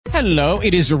Hello,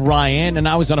 it is Ryan, and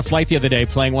I was on a flight the other day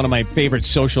playing one of my favorite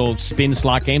social spin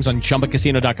slot games on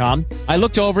chumbacasino.com. I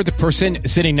looked over at the person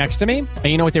sitting next to me, and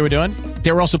you know what they were doing?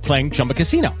 They were also playing Chumba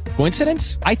Casino.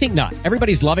 Coincidence? I think not.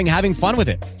 Everybody's loving having fun with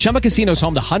it. Chumba Casino is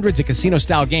home to hundreds of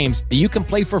casino-style games that you can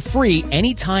play for free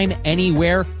anytime,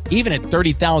 anywhere, even at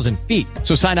 30,000 feet.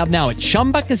 So sign up now at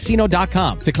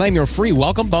chumbacasino.com to claim your free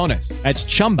welcome bonus. That's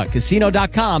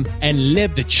chumbacasino.com and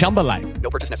live the Chumba life.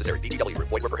 No purchase necessary. VGW.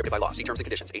 Void where prohibited by law. See terms and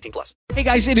conditions. 18+. Hey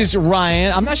guys, it is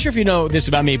Ryan. I'm not sure if you know this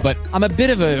about me, but I'm a bit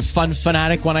of a fun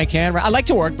fanatic when I can. I like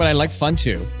to work, but I like fun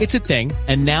too. It's a thing.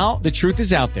 And now the truth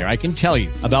is out there. I can tell you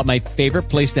about my favorite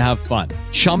place to have fun.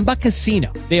 Chumba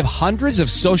Casino. They have hundreds of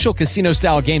social casino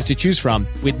style games to choose from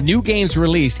with new games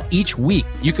released each week.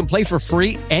 You can play for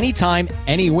free anytime,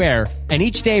 anywhere, and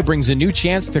each day brings a new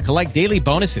chance to collect daily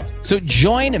bonuses. So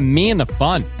join me in the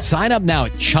fun. Sign up now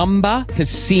at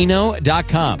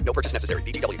chumbacasino.com. No purchase necessary.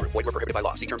 VGW. Void where prohibited by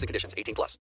law. See terms and conditions.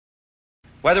 18+.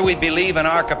 Whether we believe in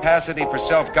our capacity for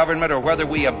self-government or whether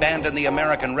we abandon the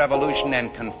American Revolution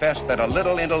and confess that a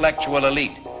little intellectual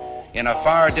elite in a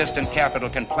far distant capital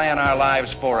can plan our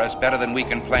lives for us better than we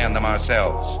can plan them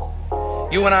ourselves.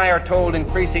 You and I are told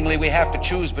increasingly we have to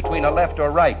choose between a left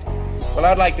or right. Well,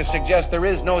 I'd like to suggest there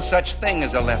is no such thing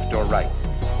as a left or right.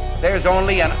 There's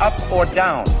only an up or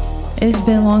down. It has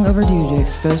been long overdue to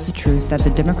expose the truth that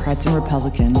the Democrats and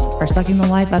Republicans are sucking the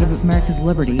life out of America's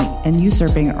liberty and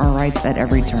usurping our rights at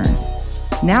every turn.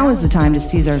 Now is the time to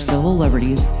seize our civil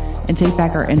liberties and take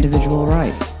back our individual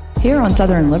rights. Here on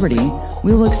Southern Liberty,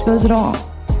 we will expose it all.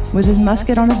 With his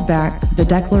musket on his back, the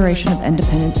Declaration of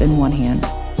Independence in one hand,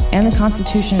 and the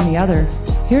Constitution in the other,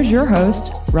 here's your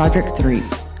host, Roderick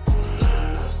Threets.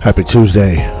 Happy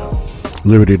Tuesday,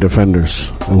 Liberty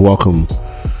Defenders, and welcome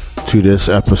to this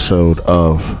episode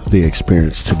of The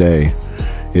Experience Today.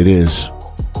 It is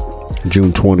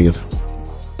June 20th,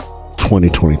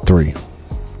 2023.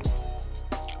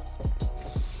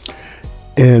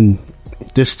 And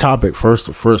this topic, first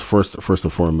and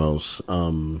foremost,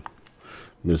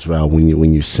 Ms. Val,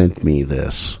 when you sent me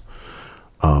this,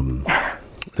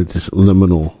 this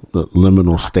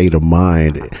liminal state of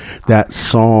mind, that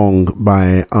song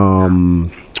by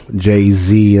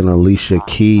Jay-Z and Alicia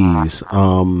Keys,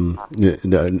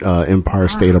 Empire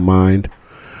State of Mind,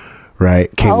 right?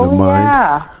 Came to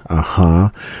mind.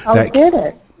 Yeah. That did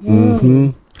it?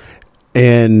 Mm-hmm.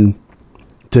 And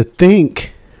to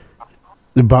think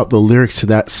about the lyrics to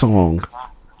that song,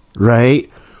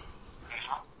 right?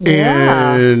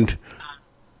 Yeah. And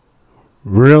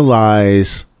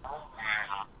realize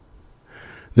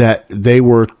that they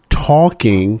were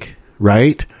talking,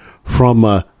 right, from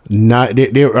a not.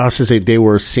 I should say they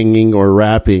were singing or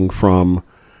rapping from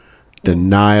the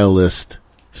nihilist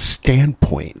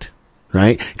standpoint,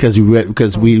 right? Because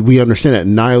we understand that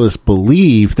nihilists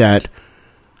believe that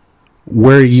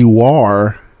where you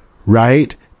are,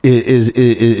 right,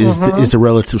 is a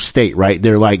relative state, right?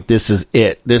 They're like, this is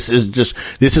it. This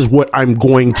is what I'm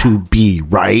going to be,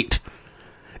 right?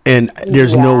 And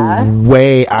there's no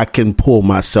way I can pull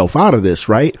myself out of this,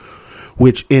 right?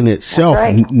 Which in itself,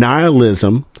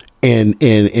 nihilism and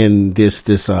this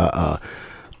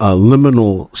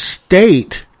liminal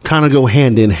state kind of go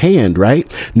hand in hand,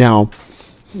 right? Now,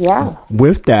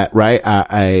 with that, right?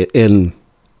 I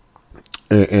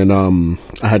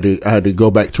had to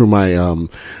go back through my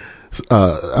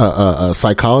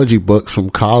psychology books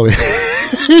from college.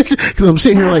 Because I'm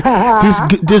sitting here like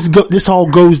this all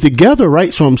goes together,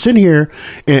 right? So I'm sitting here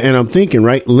and I'm thinking,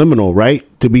 right, liminal, right?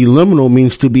 To be liminal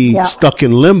means to be stuck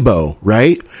in limbo,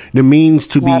 right? It means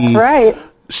to be to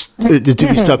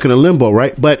be stuck in a limbo,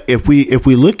 right? But if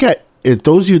we look at it,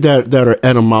 those of you that are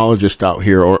etymologists out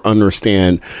here or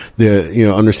understand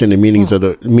the meanings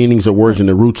of words and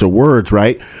the roots of words,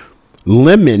 right?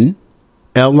 Limen,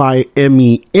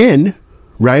 Limen,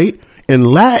 right?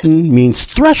 In Latin means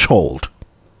threshold.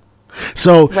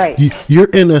 So you're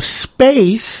in a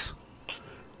space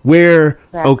where,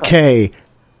 okay,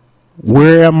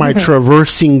 where am I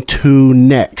traversing to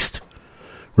next?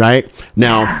 Right?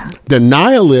 Now, the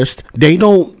nihilists, they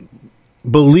don't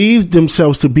believe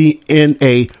themselves to be in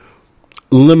a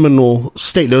liminal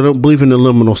state. They don't believe in the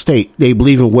liminal state. They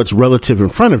believe in what's relative in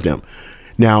front of them.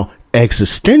 Now,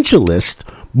 existentialists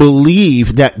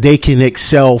believe that they can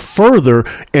excel further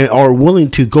and are willing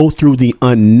to go through the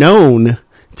unknown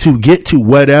to get to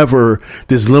whatever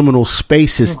this liminal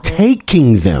space is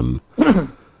taking them.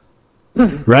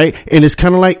 Right? And it's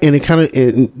kind of like, and they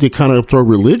kind of throw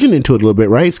religion into it a little bit,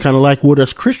 right? It's kind of like what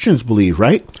us Christians believe,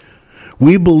 right?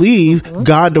 We believe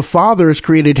God the Father has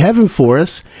created heaven for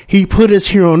us. He put us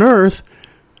here on earth,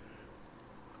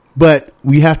 but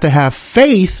we have to have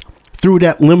faith through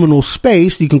that liminal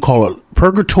space, you can call it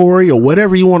purgatory or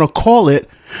whatever you want to call it,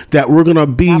 that we're going to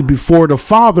be before the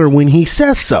Father when he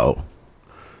says so.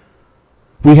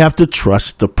 We have to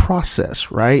trust the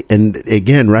process, right? And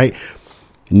again, right,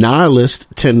 nihilists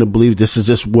tend to believe this is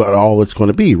just what all it's going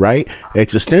to be, right?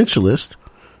 Existentialists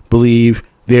believe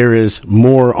there is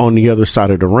more on the other side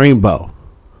of the rainbow.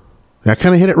 Did I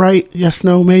kind of hit it right? Yes,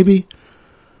 no, maybe?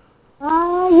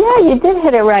 Yeah, you did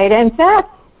hit it right. In fact,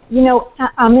 you know,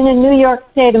 I'm in a New York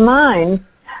state of mind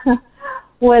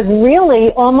was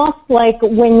really almost like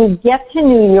when you get to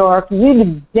New York,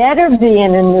 you'd better be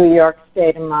in a New York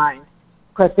state of mind.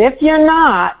 Because if you're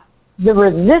not, the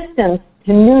resistance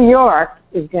to New York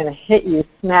is going to hit you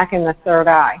smack in the third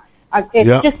eye.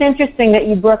 It's just interesting that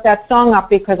you brought that song up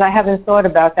because I haven't thought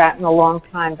about that in a long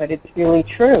time, but it's really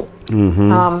true.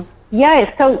 Mm-hmm.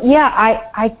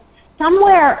 I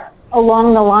somewhere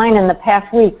along the line in the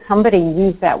past week, somebody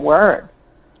used that word.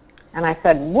 And I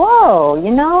said, whoa,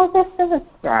 you know, this is,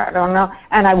 I don't know.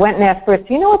 And I went and asked Bruce,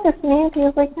 do you know what this means? He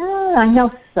was like, no, I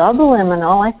know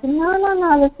subliminal. I said,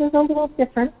 no, this is a little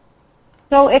different.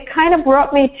 So it kind of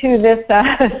brought me to this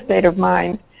state of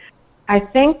mind. I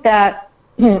think that,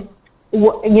 you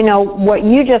know, what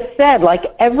you just said, like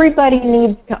everybody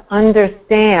needs to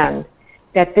understand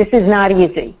that this is not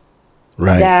easy.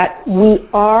 Right. That we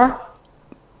are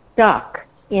stuck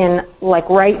in, like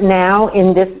right now,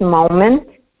 in this moment,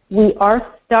 we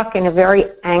are stuck in a very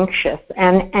anxious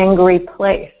and angry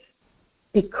place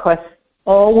because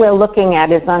all we're looking at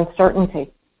is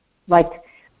uncertainty. Like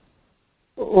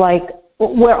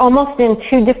we're almost in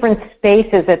two different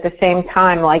spaces at the same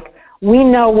time. Like we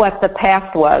know what the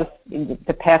past was.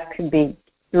 The past could be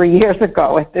 3 years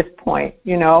ago at this point,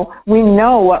 you know. We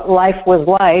know what life was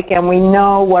like and we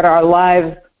know what our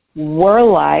lives were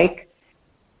like.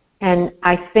 And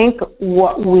I think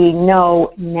what we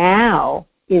know now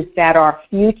is that our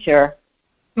future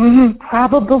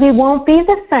probably won't be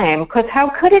the same, because how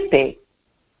could it be?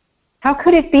 How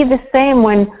could it be the same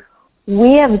when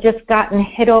we have just gotten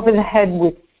hit over the head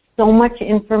with so much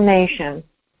information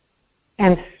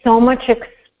and so much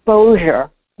exposure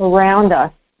around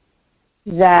us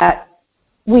that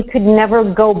we could never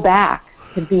go back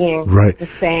to being the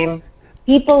same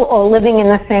people or living in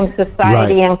the same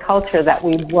society and culture that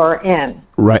we were in.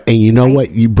 Right. And you know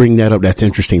what? You bring that up. That's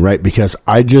interesting, right? Because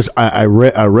I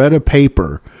read a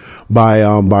paper by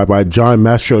John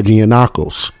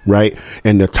Mastrogiannakis, right?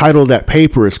 And the title of that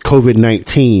paper is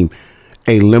COVID-19,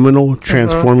 a liminal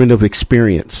transformative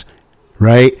experience,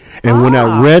 right? And when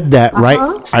I read that,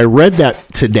 I read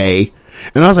that today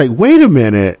and I was like, wait a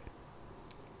minute.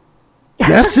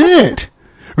 That's it.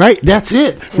 Right? That's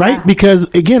it. Right? Because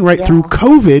again, through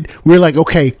COVID, we're like,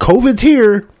 okay, COVID's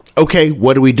here. Okay,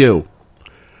 what do we do?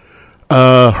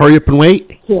 Hurry up and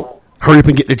wait. Yeah. Hurry up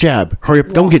and get the jab. Hurry up,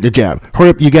 don't get the jab. Hurry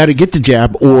up, you got to get the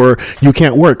jab or you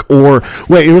can't work. Or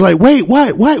wait, you're like, wait.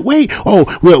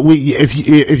 Oh, well,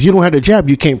 if you don't have the jab,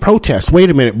 you can't protest.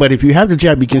 Wait a minute. But if you have the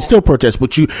jab, you can still protest.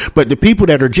 But the people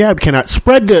that are jabbed cannot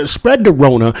spread the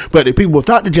Rona. But the people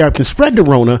without the jab can spread the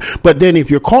Rona. But then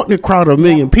if you're caught in a crowd of 1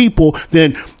 million people,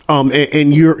 then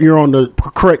and you're on the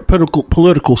correct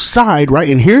political side,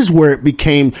 right? And here's where it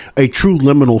became a true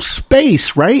liminal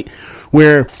space, right?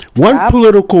 Where one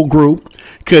political group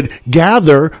could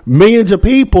gather millions of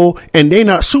people and they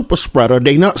not super spreader,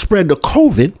 they not spread the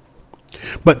COVID,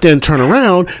 but then turn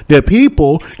around, the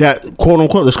people that, quote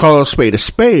unquote, let's call a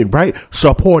spade, right,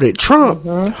 supported Trump,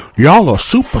 y'all are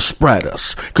super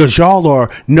spreaders because y'all are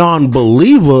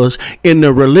non-believers in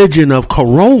the religion of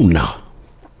Corona.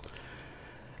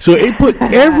 So it put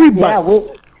everybody,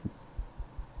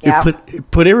 it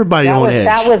put everybody on edge.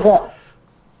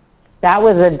 That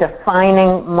was a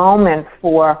defining moment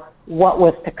for what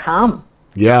was to come.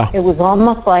 Yeah. It was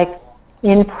almost like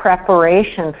in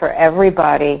preparation for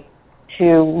everybody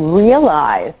to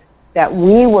realize that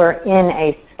we were in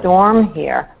a storm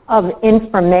here of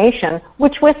information,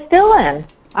 which we're still in.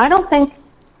 I don't think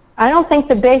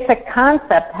the basic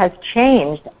concept has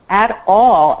changed at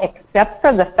all, except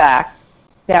for the fact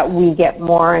that we get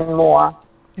more and more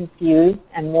confused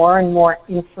and more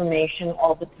information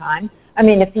all the time. I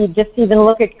mean, if you just even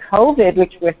look at COVID,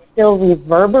 which we're still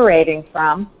reverberating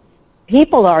from,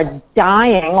 people are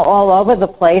dying all over the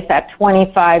place at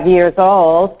 25 years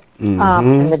old,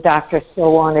 and the doctors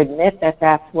still won't admit that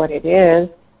that's what it is.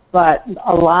 But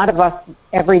a lot of us,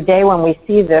 every day when we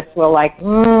see this, we're like,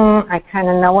 I kind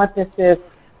of know what this is.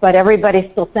 But everybody's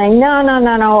still saying,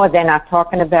 no, or they're not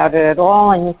talking about it at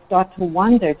all. And you start to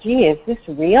wonder, gee, is this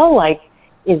real? Like,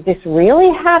 is this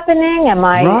really happening? Am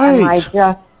I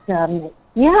just... I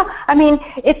mean,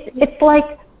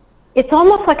 it's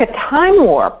almost like a time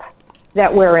warp.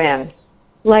 that we're in.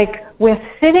 Like, we're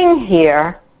sitting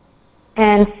here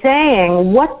and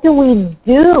saying, what do we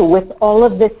do with all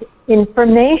of this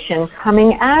information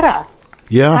coming at us?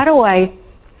 Yeah. How do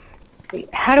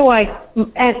I,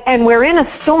 and we're in a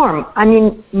storm. I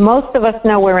mean, most of us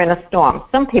know we're in a storm.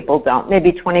 Some people don't.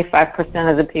 Maybe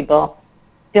 25% of the people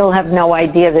still have no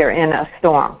idea they're in a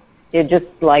storm. They're just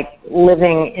like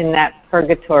living in that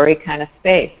purgatory kind of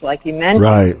space, like you mentioned.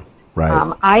 Right,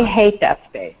 right. I hate that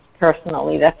space,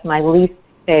 personally. That's my least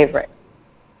favorite.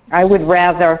 I would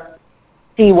rather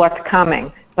see what's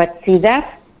coming. But see,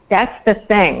 that's the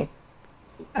thing.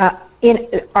 In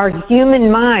our human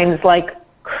minds, like,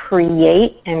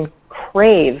 create and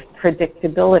crave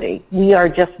predictability. We are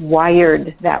just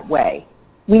wired that way.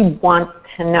 We want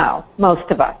to know, most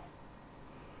of us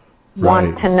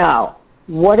want to know.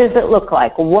 What does it look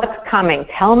like? What's coming?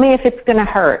 Tell me if it's going to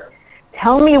hurt.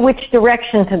 Tell me which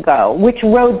direction to go, which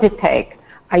road to take.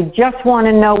 I just want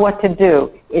to know what to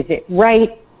do. Is it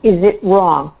right? Is it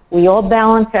wrong? We all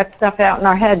balance that stuff out in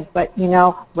our heads, but, you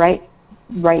know, right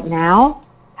now,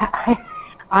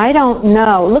 I don't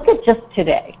know. Look at just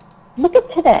today. Look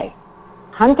at today.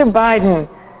 Hunter Biden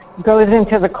goes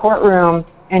into the courtroom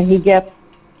and he gets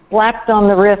slapped on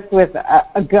the wrist with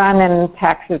a gun and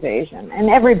tax evasion. And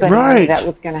everybody knew that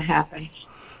was going to happen.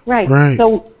 Right.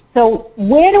 So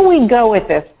where do we go with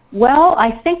this? Well,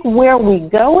 I think where we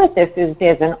go with this is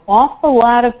there's an awful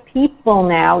lot of people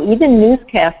now, even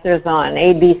newscasters on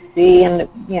ABC and,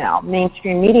 you know,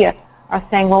 mainstream media, are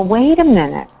saying, well, wait a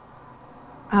minute.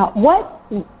 What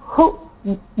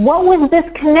was this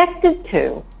connected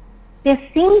to? There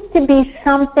seems to be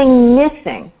something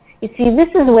missing. You see, this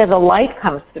is where the light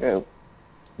comes through.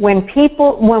 When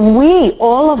we,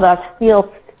 all of us,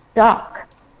 feel stuck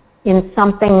in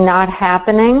something not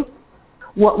happening,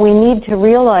 what we need to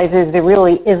realize is there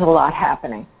really is a lot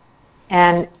happening.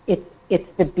 And it's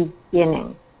the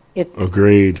beginning.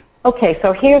 Agreed. Okay,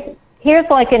 so here's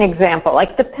like an example.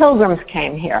 Like the Pilgrims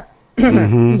came here.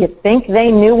 Mm-hmm. You think they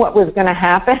knew what was going to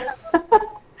happen?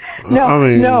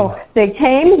 No. They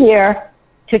came here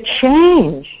to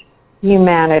change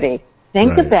humanity.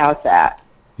 Think about that.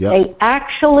 Yep. They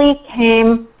actually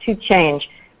came to change.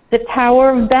 The Tower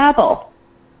of Babel.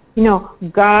 You know,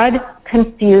 God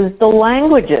confused the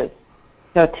languages.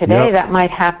 So today that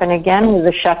might happen again with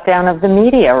the shutdown of the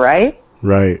media, right?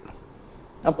 Right.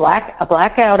 A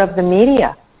blackout of the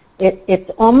media. It's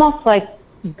almost like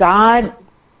God,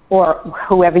 or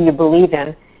whoever you believe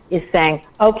in, is saying,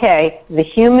 okay, the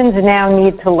humans now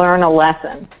need to learn a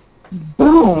lesson.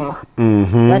 Boom.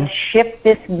 Mm-hmm. Let's shift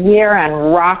this gear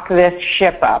and rock this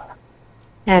ship up.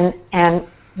 And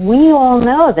we all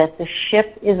know that the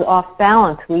ship is off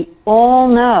balance. We all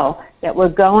know that we're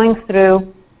going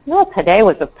through, today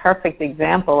was a perfect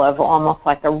example of almost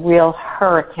like a real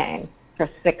hurricane for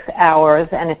 6 hours,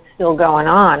 and it's still going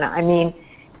on. I mean,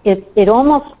 it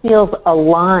almost feels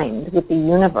aligned with the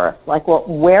universe, like what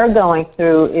we're going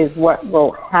through is what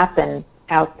will happen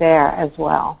out there as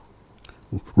well.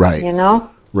 Right. You know?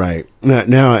 Right.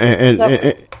 Now, and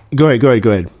go ahead.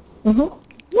 Mm-hmm.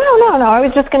 No. I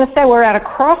was just going to say we're at a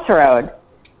crossroad,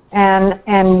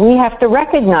 and we have to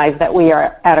recognize that we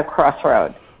are at a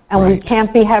crossroad. And we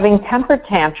can't be having temper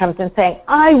tantrums and saying,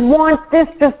 I want this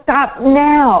to stop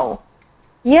now.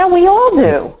 Yeah, we all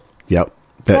do. Yep.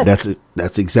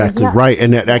 That's exactly right,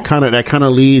 and that kind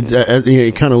of leads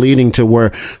kind of leading to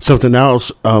where something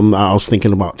else I was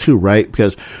thinking about too, right?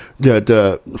 Because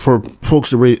for folks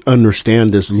to really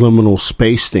understand this liminal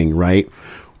space thing, right?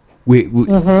 We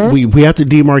have to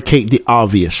demarcate the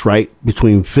obvious, right,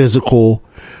 between physical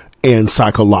and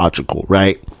psychological,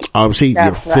 right? Obviously,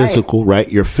 your physical, right?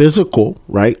 Your physical,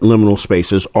 right? Liminal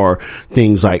spaces are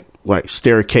things like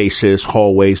staircases,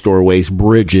 hallways, doorways,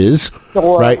 bridges,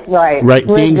 right?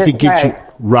 Bridges, things that get you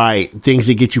things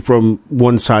that get you from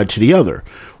one side to the other.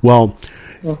 Well,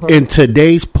 in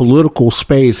today's political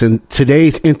space and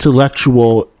today's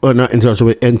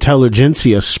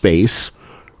intelligentsia space,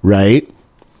 right?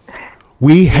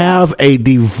 We have a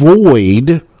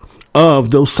devoid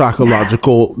of those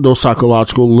psychological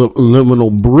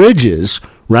liminal bridges,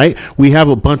 right? We have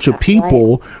a bunch of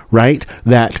people, right,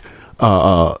 that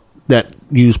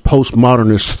use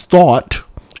postmodernist thought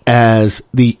as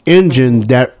the engine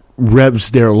that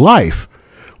revs their life.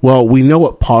 Well, we know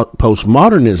what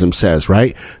postmodernism says,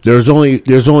 right? There's no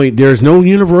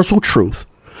universal truth.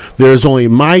 There's only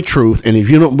my truth, and if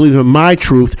you don't believe in my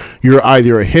truth, you're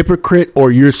either a hypocrite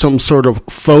or you're some sort of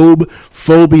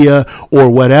phobia or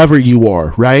whatever you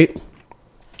are, right?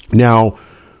 Now,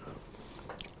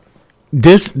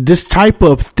 this type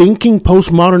of thinking,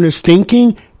 postmodernist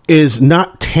thinking, is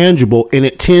not tangible, and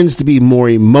it tends to be more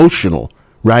emotional,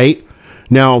 right?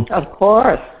 Now, of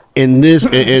course, in this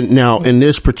in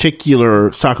this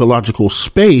particular psychological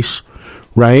space,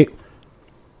 right?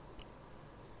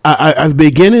 I've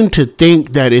beginning to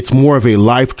think that it's more of a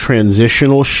life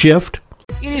transitional shift.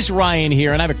 It is Ryan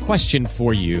here, and I have a question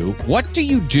for you. What do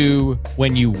you do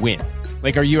when you win?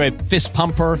 Like, are you a fist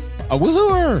pumper, a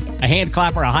whooer, a hand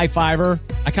clapper, a high fiver?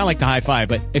 I kind of like the high five,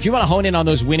 but if you want to hone in on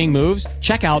those winning moves,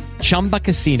 check out Chumba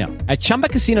Casino. At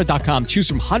ChumbaCasino.com, choose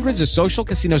from hundreds of social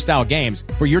casino-style games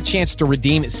for your chance to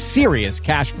redeem serious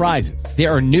cash prizes.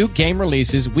 There are new game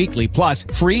releases weekly, plus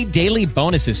free daily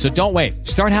bonuses, so don't wait.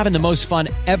 Start having the most fun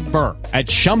ever at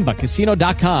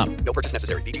ChumbaCasino.com. No purchase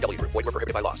necessary. VGW Group. Void where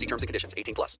prohibited by law. See terms and conditions.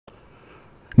 18+.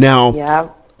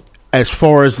 Now, as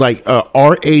far as like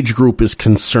our age group is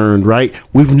concerned, right?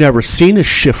 We've never seen a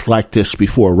shift like this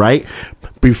before, right?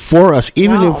 Before us,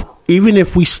 even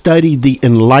if we studied the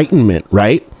Enlightenment,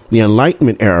 right? The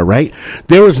Enlightenment era, right?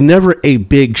 There was never a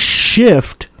big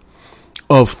shift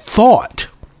of thought,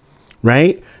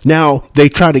 right? Now they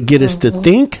try to get us to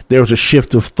think. There was a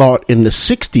shift of thought in the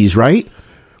 60s, right?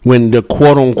 When the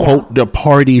quote unquote the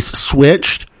parties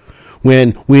switched.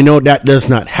 When we know that does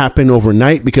not happen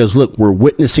overnight, because look, we're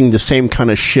witnessing the same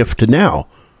kind of shift now,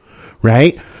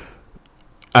 right?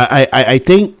 I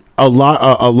think a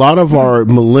lot of our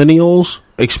millennials,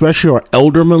 especially our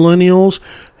elder millennials,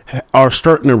 are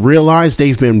starting to realize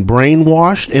they've been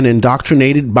brainwashed and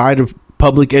indoctrinated by the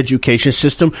public education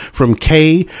system from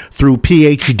K through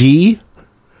PhD,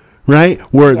 right?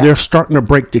 Where they're starting to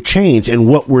break the chains. And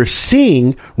what we're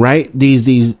seeing, right,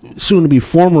 these soon to be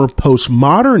former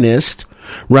postmodernists,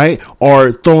 right,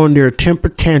 are throwing their temper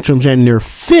tantrums and their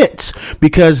fits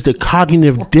because the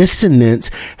cognitive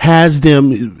dissonance has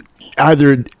them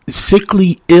either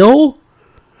sickly ill,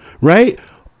 right?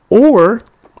 Or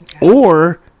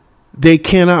they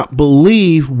cannot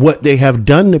believe what they have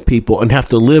done to people and have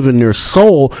to live in their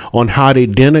soul on how they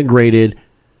denigrated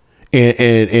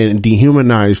and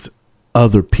dehumanized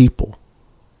other people.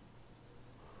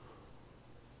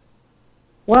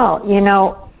 Well,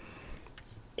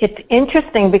 it's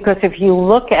interesting because if you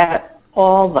look at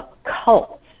all the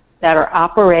cults that are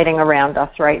operating around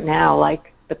us right now,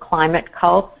 like the climate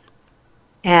cults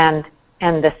and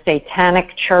the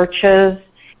satanic churches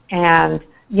and,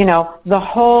 the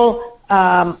whole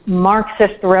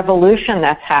Marxist revolution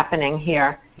that's happening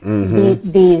here,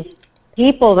 these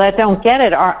people that don't get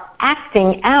it are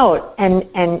acting out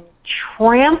and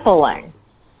trampling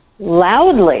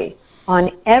loudly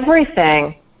on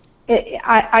everything.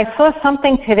 I saw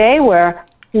something today where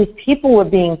these people were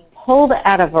being pulled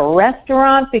out of a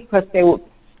restaurant because they were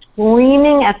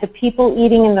screaming at the people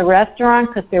eating in the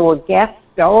restaurant because there were gas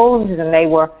stoves and they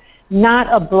were not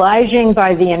obliging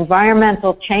by the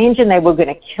environmental change and they were going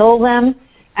to kill them.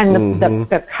 And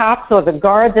the cops or the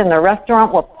guards in the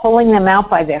restaurant were pulling them out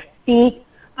by their feet.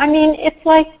 I mean, it's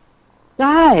like,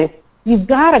 guys, you've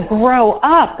got to grow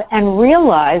up and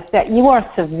realize that you are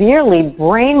severely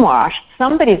brainwashed.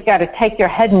 Somebody's got to take your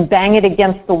head and bang it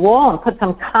against the wall and put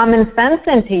some common sense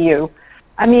into you.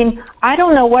 I mean, I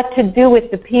don't know what to do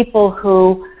with the people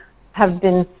who have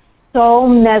been so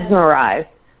mesmerized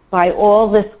by all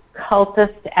this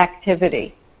cultist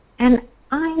activity. And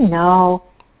I know,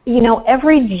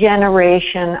 every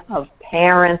generation of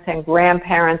parents and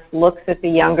grandparents looks at the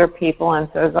younger people and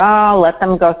says, oh, let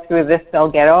them go through this,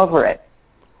 they'll get over it.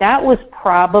 That was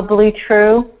probably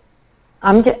true.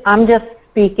 I'm just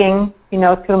speaking,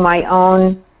 through my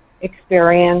own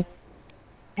experience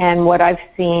and what I've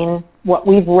seen, what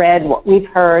we've read, what we've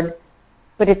heard.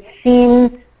 But it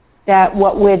seems that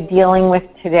what we're dealing with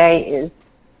today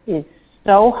is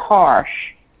so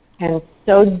harsh and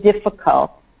so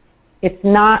difficult. It's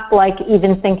not like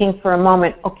even thinking for a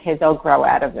moment, okay, they'll grow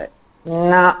out of it.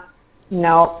 No.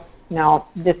 The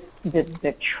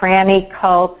tranny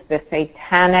cult, the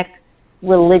satanic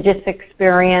religious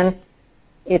experience,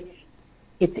 it's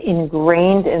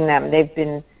ingrained in them. They've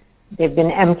been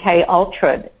MK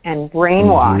Ultra'd and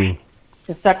brainwashed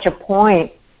to such a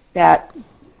point that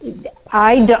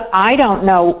I don't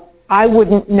know. I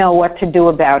wouldn't know what to do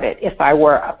about it if I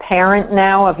were a parent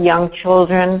now of young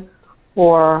children,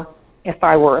 or if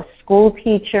I were a school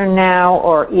teacher now,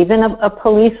 or even a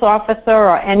police officer,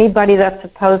 or anybody that's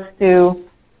supposed to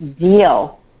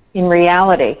deal in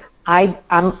reality.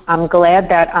 I'm glad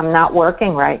that I'm not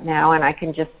working right now, and I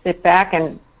can just sit back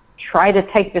and try to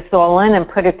take this all in and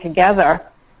put it together.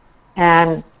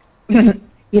 And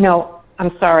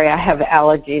I'm sorry, I have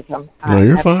allergies. You're fine.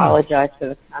 I apologize for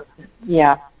the content.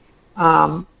 Yeah.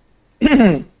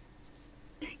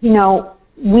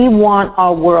 we want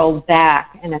our world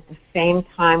back, and at the same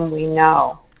time we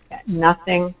know that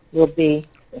nothing will be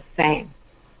the same.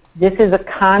 This is a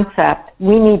concept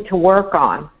we need to work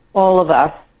on, all of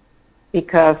us,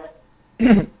 because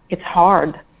it's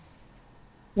hard.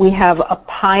 We have a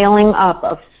piling up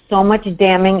of so much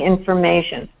damning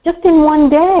information just in one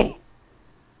day.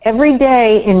 Every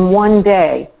day in one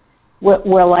day,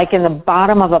 we're like in the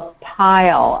bottom of a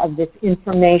pile of this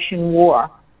information war.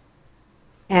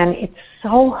 And it's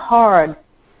so hard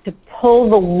to pull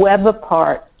the web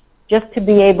apart just to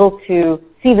be able to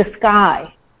see the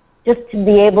sky, just to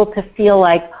be able to feel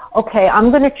like, okay, I'm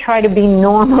going to try to be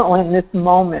normal in this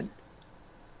moment.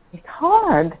 It's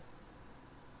hard.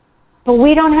 But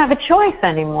we don't have a choice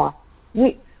anymore.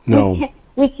 We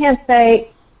can't say,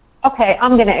 okay,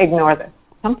 I'm going to ignore this.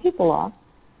 Some people are.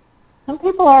 Some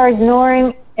people are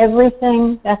ignoring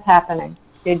everything that's happening.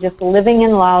 They're just living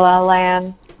in la-la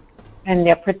land, and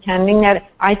they're pretending that...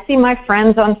 I see my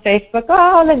friends on Facebook,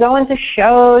 they're going to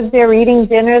shows, they're eating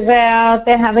dinners out,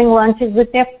 they're having lunches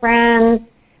with their friends,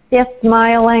 they're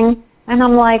smiling, and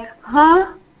I'm like,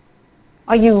 huh?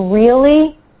 Are you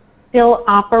really still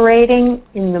operating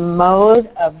in the mode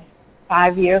of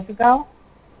 5 years ago?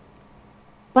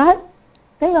 But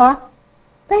they are.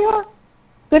 They are.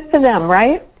 Good for them,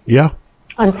 right? Yeah.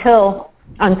 Until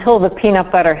the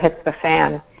peanut butter hits the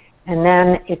fan, and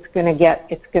then it's going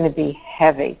to be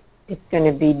heavy. It's going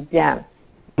to be dense.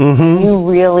 Mm-hmm. You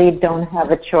really don't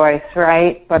have a choice,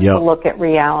 right? But to look at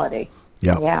reality.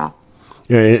 Yeah.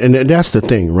 And that's the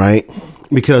thing, right?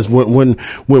 Because when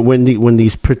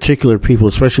these particular people,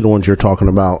 especially the ones you're talking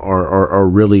about, are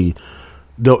really,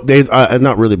 they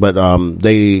not really, but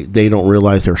they don't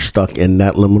realize they're stuck in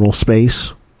that liminal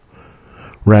space,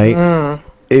 right?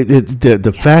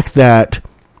 The fact that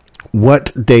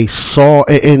what they saw,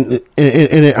 and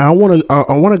I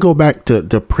want to go back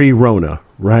to pre-Rona,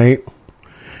 right?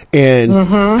 And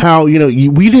how,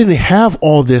 we didn't have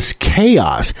all this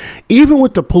chaos. Even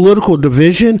with the political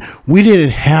division, we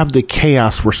didn't have the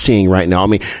chaos we're seeing right now. I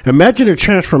mean, imagine a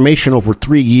transformation over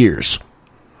 3 years,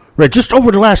 right? Just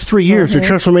over the last 3 years, the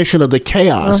transformation of the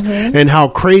chaos and how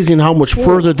crazy and how much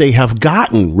further they have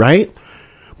gotten, right?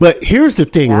 But here's the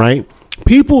thing, right?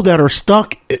 People that are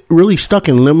really stuck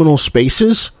in liminal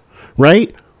spaces,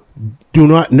 right, do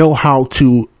not know how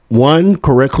to, one,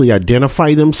 correctly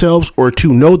identify themselves, or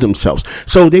two, know themselves.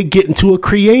 So they get into a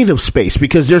creative space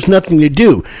because there's nothing to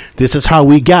do. This is how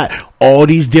we got all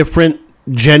these different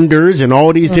genders and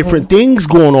all these different things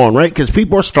going on, right? Because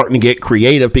people are starting to get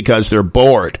creative because they're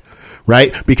bored.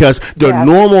 Right? Because the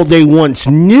normal they once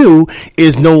knew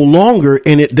is no longer,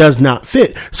 and it does not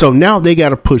fit. So now they got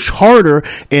to push harder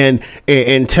and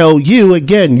tell you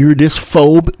again, you're this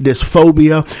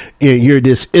phobia, and you're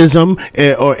this ism,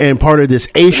 and part of this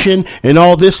Asian and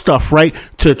all this stuff, right?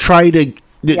 To try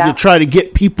to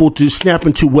get people to snap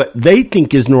into what they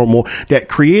think is normal, that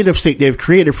creative state they've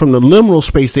created from the liminal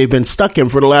space they've been stuck in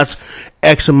for the last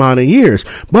X amount of years.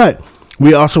 But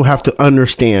we also have to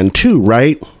understand too,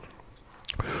 right?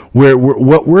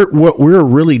 What we're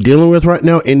really dealing with right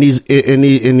now in these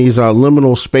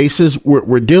liminal spaces,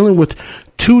 we're dealing with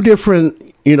two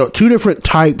different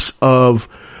types of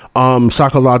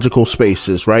psychological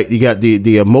spaces, right? You got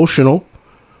the emotional,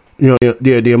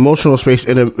 the emotional space,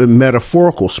 and a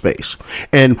metaphorical space.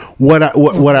 And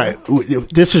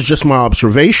this is just my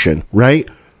observation, right?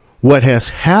 What has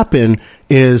happened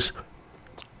is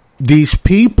these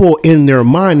people in their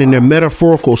mind, in their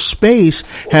metaphorical space,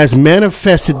 has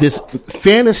manifested this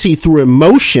fantasy through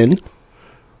emotion,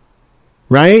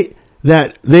 right?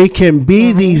 That they can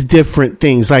be these different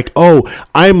things. Like, oh,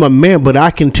 I'm a man, but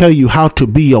I can tell you how to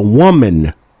be a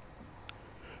woman.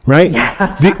 Right?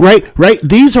 Right?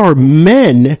 These are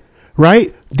men,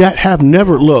 right? That have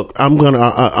never, look, I'm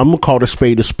gonna call a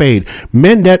spade a spade.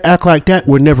 Men that act like that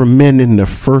were never men in the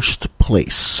first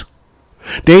place.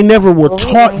 They never were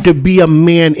taught to be a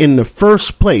man in the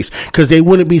first place, because they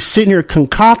wouldn't be sitting here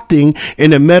concocting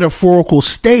in a metaphorical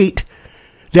state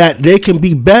that they can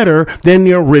be better than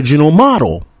the original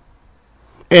model.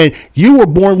 And you were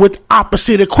born with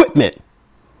opposite equipment,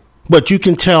 but you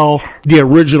can tell the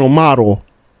original model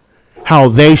how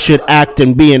they should act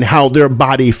and be and how their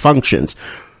body functions.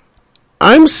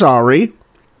 I'm sorry.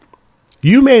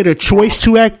 You made a choice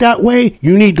to act that way.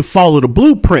 You need to follow the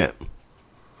blueprint.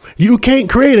 You can't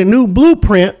create a new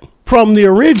blueprint from the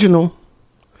original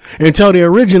and tell the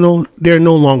original they're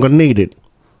no longer needed.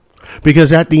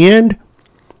 Because at the end,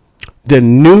 the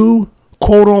new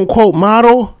quote unquote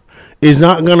model is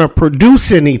not going to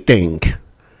produce anything,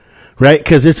 right?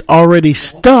 Because it's already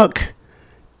stuck,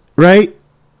 right?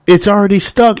 It's already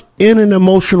stuck in an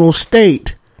emotional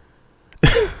state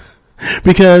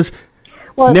Because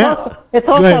it's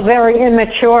also very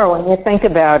immature when you think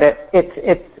about it.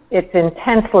 It's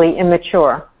intensely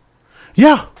immature.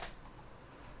 Yeah.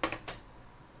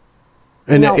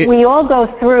 And we all go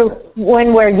through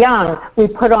when we're young. We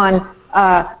put on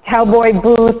cowboy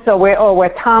boots, or we're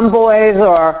tomboys,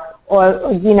 or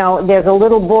there's a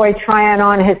little boy trying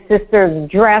on his sister's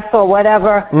dress or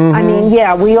whatever. Mm-hmm. I mean,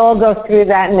 yeah, we all go through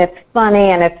that, and it's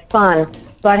funny and it's fun.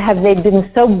 But have they been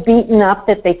so beaten up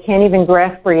that they can't even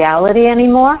grasp reality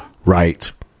anymore? Right.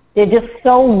 They're just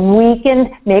so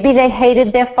weakened. Maybe they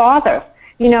hated their fathers,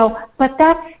 but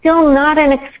that's still not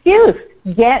an excuse.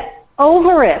 Get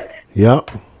over it.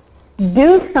 Yep.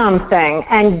 Do something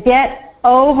and get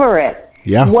over it.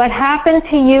 Yeah. What happened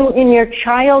to you in your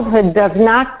childhood does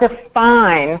not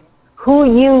define who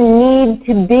you need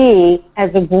to be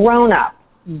as a grown-up.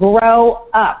 Grow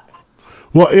up.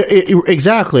 Well,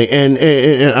 exactly. And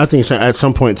I think at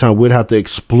some point in time, we'd have to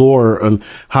explore on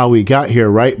how we got here,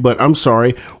 right? But I'm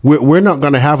sorry, we're not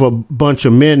going to have a bunch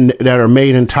of men that are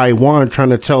made in Taiwan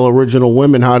trying to tell original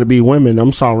women how to be women.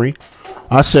 I'm sorry.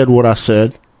 I said what I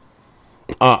said.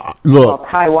 Look.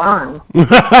 Taiwan. Look.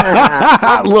 So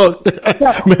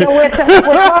we're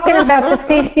talking about the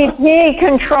CCP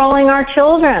controlling our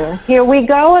children. Here we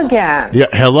go again. Yeah.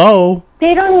 Hello.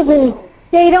 They don't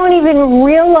even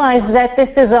realize that this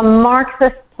is a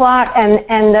Marxist plot, and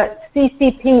the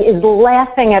CCP is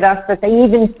laughing at us that they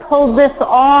even pulled this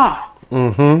off.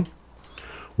 Mm-hmm.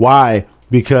 Why?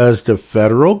 Because the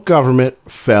federal government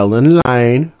fell in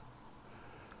line,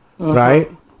 right?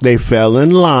 They fell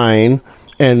in line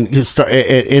and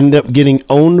ended up getting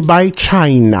owned by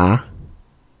China.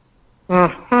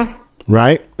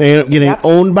 Right? They ended up getting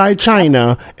owned by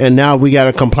China, and now we got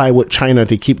to comply with China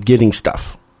to keep getting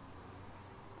stuff.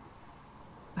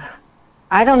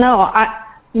 I don't know. I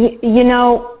don't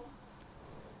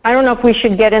know if we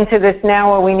should get into this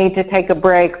now or we need to take a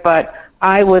break, but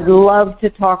I would love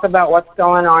to talk about what's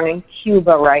going on in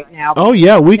Cuba right now. Oh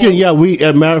yeah, we can. Yeah, as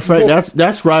a matter of fact,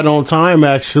 that's right on time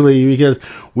actually, because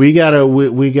we gotta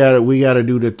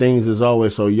do the things as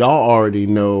always. So y'all already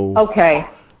know. Okay.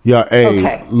 Yeah.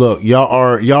 Hey, look, y'all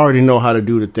already know how to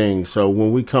do the things. So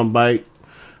when we come back,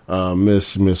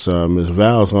 Miss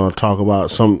Val's gonna talk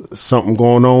about something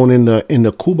going on in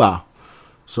the Cuba.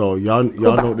 So y'all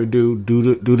know what to do. Do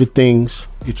the things.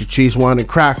 Get your cheese, wine, and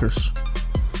crackers.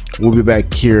 We'll be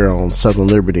back here on Southern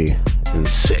Liberty in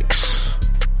 6.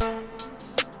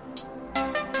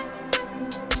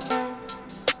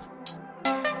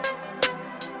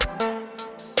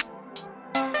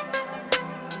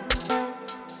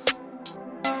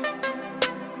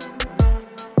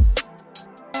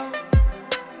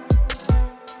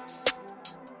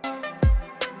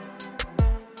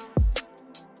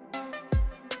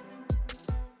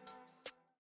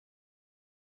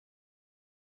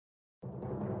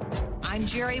 I'm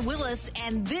Jerry Willis,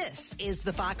 and this is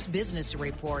the Fox Business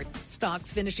Report.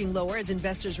 Stocks finishing lower as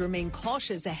investors remain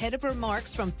cautious ahead of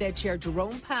remarks from Fed Chair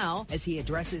Jerome Powell as he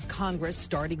addresses Congress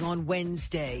starting on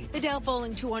Wednesday. The Dow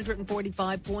falling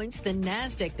 245 points, the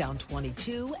Nasdaq down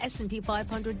 22, S&P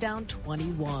 500 down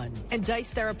 21. And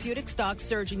Dice Therapeutics stocks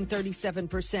surging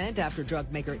 37% after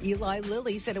drug maker Eli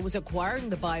Lilly said it was acquiring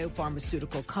the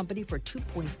biopharmaceutical company for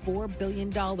 $2.4 billion.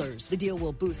 The deal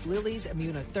will boost Lilly's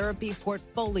immunotherapy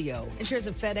portfolio. And shares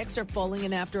of FedEx are falling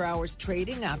in after-hours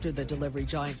trading after the delivery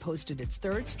giant posted its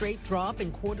third straight drop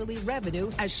in quarterly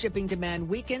revenue as shipping demand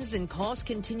weakens and costs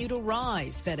continue to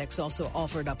rise. FedEx also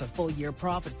offered up a full-year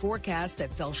profit forecast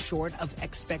that fell short of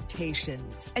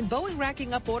expectations. And Boeing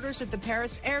racking up orders at the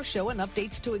Paris Air Show and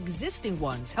updates to existing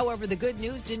ones. However, the good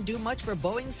news didn't do much for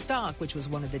Boeing stock, which was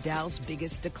one of the Dow's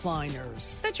biggest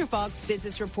decliners. That's your Fox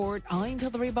Business Report. I'm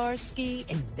Hillary Barsky,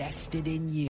 invested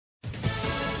in you.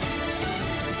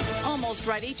 Almost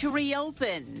ready to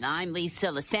reopen. I'm Lisa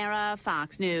Lacera,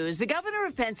 Fox News. The governor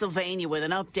of Pennsylvania with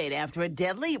an update after a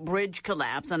deadly bridge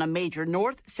collapse on a major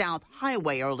north-south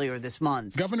highway earlier this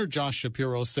month. Governor Josh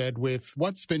Shapiro said with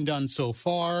what's been done so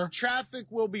far, traffic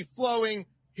will be flowing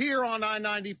here on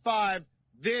I-95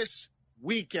 this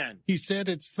weekend. He said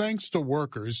it's thanks to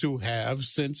workers who have,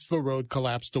 since the road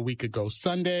collapsed a week ago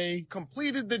Sunday,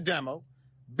 completed the demo,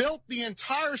 built the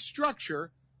entire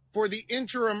structure for the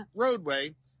interim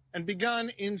roadway, and begun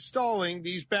installing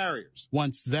these barriers.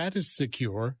 Once that is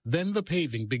secure, then the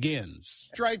paving begins.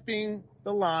 Striping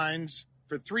the lines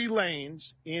for 3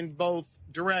 lanes in both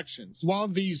directions. While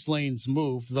these lanes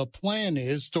move, the plan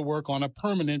is to work on a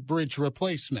permanent bridge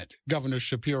replacement. Governor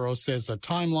Shapiro says a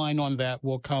timeline on that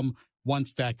will come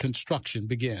once that construction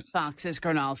begins. Fox's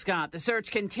Colonel Scott. The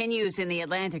search continues in the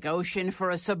Atlantic Ocean for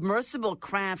a submersible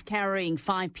craft carrying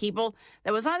 5 people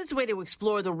that was on its way to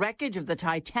explore the wreckage of the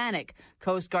Titanic.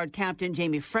 Coast Guard Captain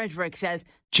Jamie Frederick says,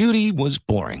 Judy was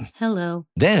boring. Hello.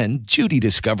 Then Judy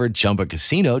discovered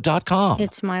ChumbaCasino.com.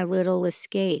 It's my little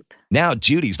escape. Now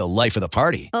Judy's the life of the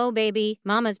party. Oh, baby,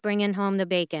 mama's bringing home the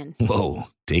bacon. Whoa,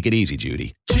 take it easy,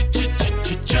 Judy.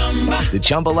 The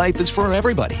Chumba life is for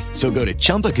everybody. So go to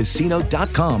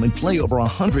ChumbaCasino.com and play over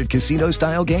 100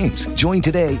 casino-style games. Join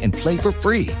today and play for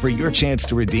free for your chance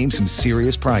to redeem some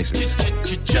serious prizes.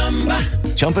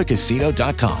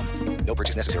 ChumbaCasino.com. No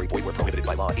purchase necessary. Void where prohibited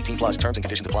by law. 18 plus terms and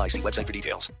conditions apply. See website for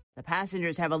details. The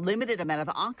passengers have a limited amount of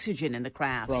oxygen in the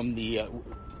craft. From the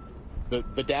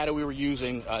data we were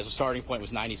using as a starting point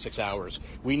was 96 hours.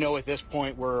 We know at this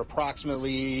point we're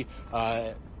approximately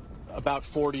about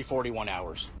 41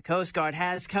 hours. The Coast Guard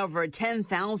has covered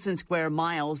 10,000 square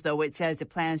miles, though it says it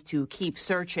plans to keep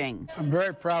searching. I'm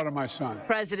very proud of my son.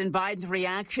 President Biden's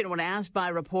reaction when asked by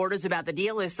reporters about the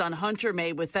deal his son Hunter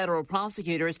made with federal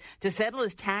prosecutors to settle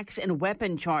his tax and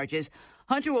weapon charges.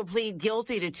 Hunter will plead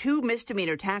guilty to 2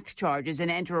 misdemeanor tax charges and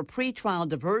enter a pretrial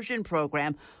diversion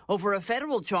program over a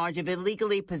federal charge of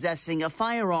illegally possessing a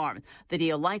firearm. The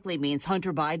deal likely means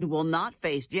Hunter Biden will not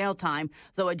face jail time,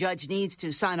 though a judge needs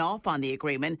to sign off on the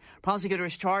agreement.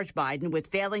 Prosecutors charge Biden with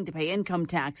failing to pay income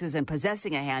taxes and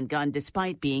possessing a handgun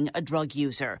despite being a drug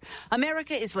user.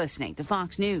 America is listening to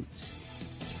Fox News.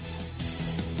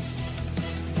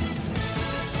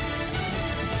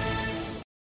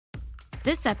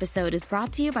 This episode is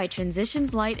brought to you by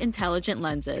Transitions Light Intelligent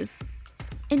Lenses.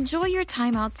 Enjoy your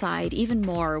time outside even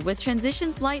more with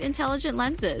Transitions Light Intelligent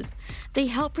Lenses. They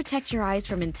help protect your eyes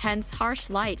from intense,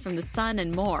 harsh light from the sun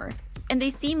and more. And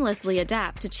they seamlessly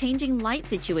adapt to changing light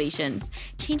situations,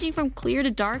 changing from clear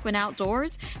to dark when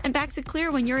outdoors and back to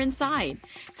clear when you're inside.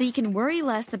 So you can worry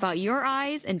less about your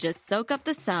eyes and just soak up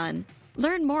the sun.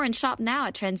 Learn more and shop now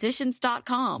at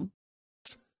transitions.com.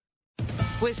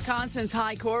 Wisconsin's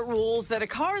high court rules that a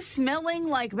car smelling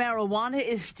like marijuana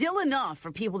is still enough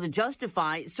for people to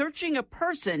justify searching a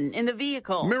person in the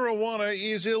vehicle. Marijuana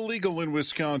is illegal in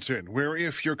Wisconsin, where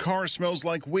if your car smells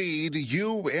like weed,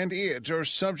 you and it are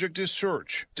subject to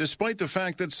search, despite the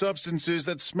fact that substances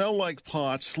that smell like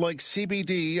pot, like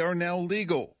CBD, are now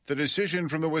legal. The decision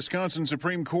from the Wisconsin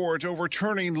Supreme Court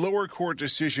overturning lower court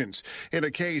decisions in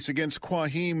a case against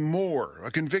Quahim Moore,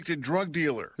 a convicted drug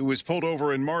dealer who was pulled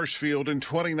over in Marshfield in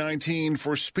 2019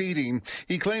 for speeding.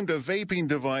 He claimed a vaping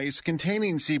device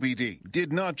containing CBD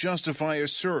did not justify a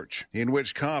search, in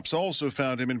which cops also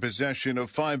found him in possession of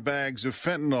 5 bags of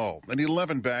fentanyl and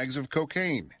 11 bags of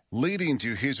cocaine, leading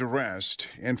to his arrest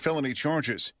and felony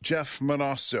charges. Jeff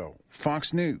Manasso,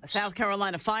 Fox News. A South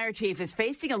Carolina fire chief is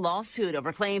facing a lawsuit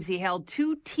over claims he held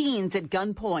 2 teens at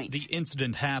gunpoint. The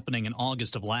incident happening in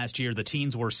August of last year. The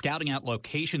teens were scouting out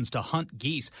locations to hunt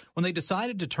geese when they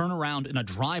decided to turn around in a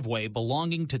driveway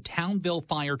belonging to Townville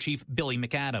Fire Chief Billy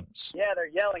McAdams. Yeah, they're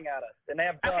yelling at us, and they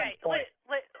have guns pointed.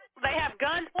 They have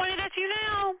guns pointed at you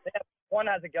now? One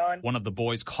has a gun. One of the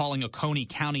boys calling Oconee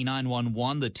County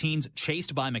 911. The teens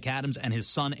chased by McAdams and his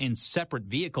son in separate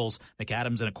vehicles.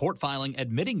 McAdams in a court filing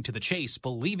admitting to the chase,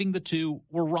 believing the 2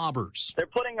 were robbers.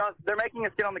 They're making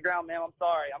us get on the ground, ma'am. I'm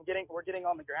sorry. We're getting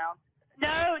on the ground.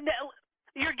 No,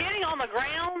 you're getting on the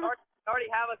ground? Already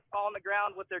have us on the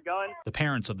ground with their guns. The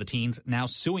parents of the teens now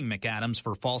suing McAdams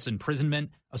for false imprisonment,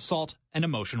 assault, and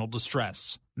emotional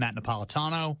distress. Matt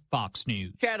Napolitano, Fox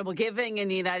News. Charitable giving in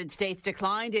the United States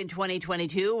declined in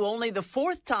 2022, only the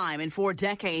 4th time in 4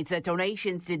 decades that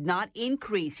donations did not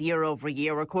increase year over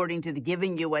year, according to the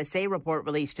Giving USA report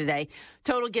released today.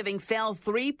 Total giving fell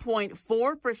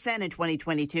 3.4% in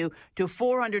 2022 to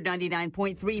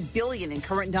 $499.3 billion in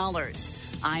current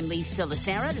dollars. I'm Lisa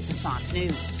Lacera. This is Fox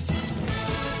News.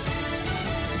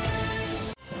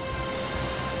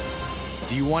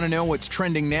 Do you want to know what's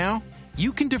trending now?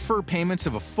 You can defer payments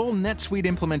of a full NetSuite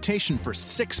implementation for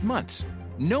 6 months.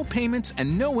 No payments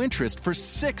and no interest for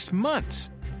 6 months.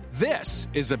 This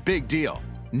is a big deal.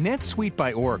 NetSuite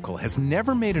by Oracle has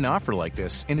never made an offer like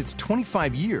this in its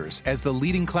 25 years as the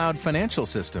leading cloud financial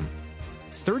system.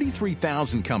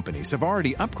 33,000 companies have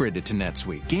already upgraded to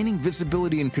NetSuite, gaining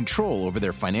visibility and control over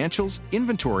their financials,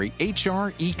 inventory,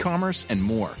 HR, e-commerce, and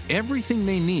more. Everything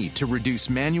they need to reduce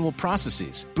manual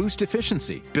processes, boost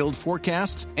efficiency, build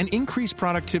forecasts, and increase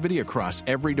productivity across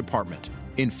every department.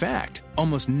 In fact,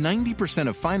 almost 90%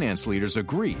 of finance leaders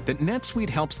agree that NetSuite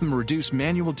helps them reduce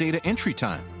manual data entry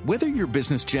time. Whether your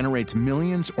business generates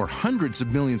millions or hundreds of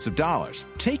millions of dollars,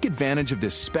 take advantage of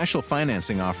this special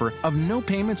financing offer of no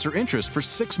payments or interest for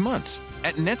 6 months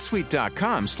at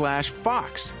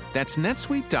netsuite.com/Fox. That's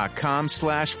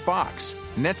netsuite.com/Fox.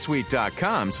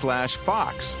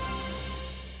 netsuite.com/Fox.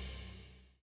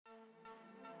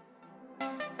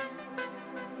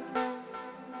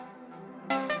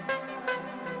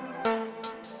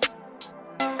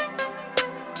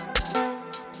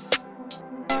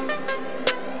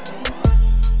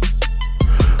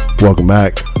 Welcome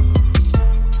back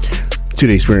to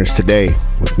the experience today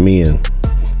with me and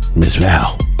Miss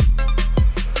Val.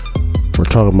 We're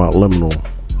talking about liminal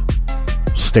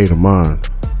state of mind.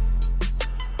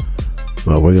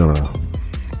 Well, we're going to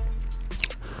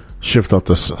shift up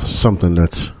to something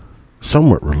that's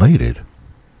somewhat related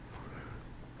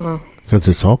because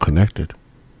it's all connected.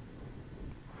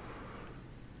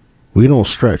 We don't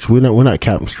stretch. We're not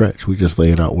Captain Stretch. We just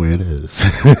lay it out where it is.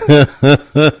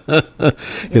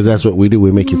 Because that's what we do.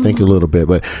 We make you think a little bit.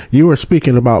 But you were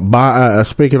speaking about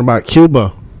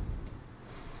Cuba.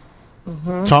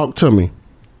 Mm-hmm. Talk to me.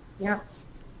 Yeah.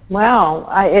 Well,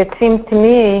 it seems to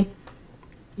me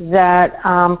that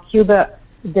Cuba,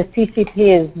 the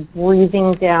CCP is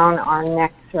breathing down our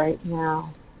necks right now.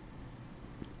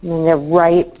 I mean, they're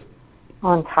right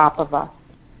on top of us.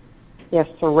 They're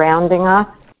surrounding us.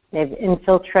 They've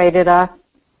infiltrated us,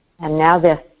 and now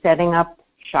they're setting up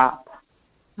shop.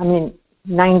 I mean,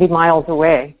 90 miles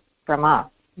away from us.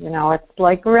 You know, it's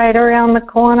like right around the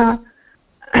corner.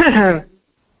 and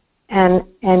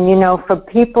you know, for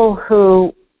people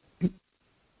who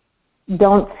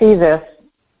don't see this,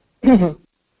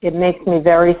 it makes me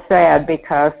very sad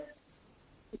because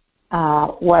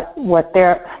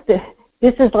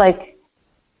this is like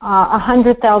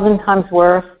 100,000 times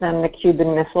worse than the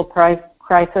Cuban Missile Crisis,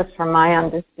 from my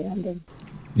understanding.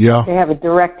 Yeah. They have a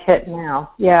direct hit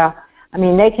now. Yeah. I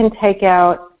mean, they can take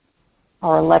out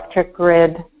our electric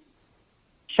grid,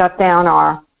 shut down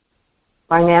our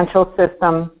financial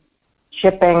system,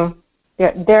 shipping.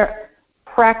 They're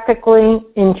practically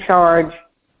in charge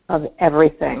of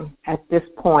everything at this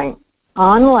point,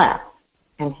 unless,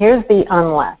 and here's the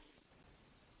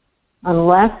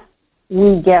unless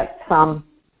we get some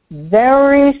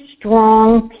very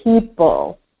strong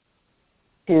people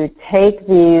to take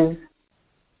these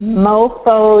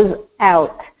mofos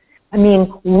out. I mean,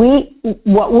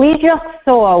 what we just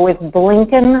saw with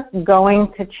Blinken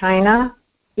going to China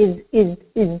is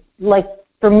like,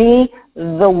 for me,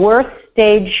 the worst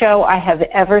stage show I have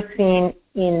ever seen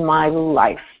in my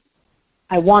life.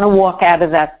 I want to walk out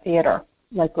of that theater,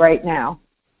 like right now.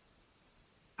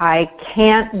 I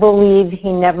can't believe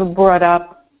he never brought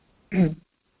up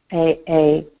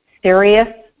a serious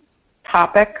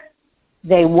topic.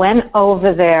 They went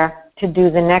over there to do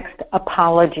the next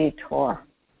apology tour.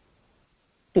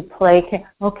 To play,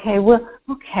 okay,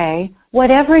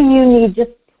 whatever you need,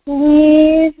 just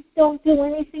please don't do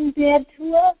anything bad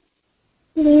to us.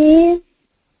 Please.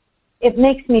 It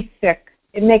makes me sick.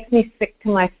 It makes me sick to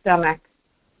my stomach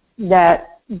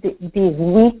that these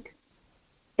weak,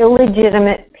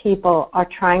 illegitimate people are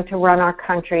trying to run our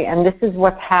country, and this is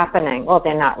what's happening. Well,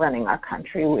 they're not running our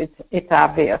country. It's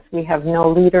obvious. We have no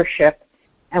leadership,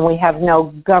 and we have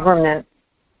no government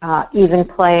even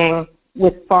playing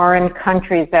with foreign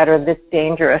countries that are this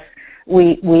dangerous.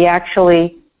 We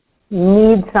actually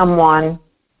need someone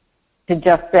to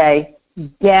just say,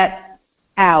 get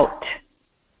out.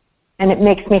 And it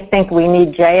makes me think we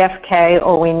need JFK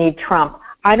or we need Trump.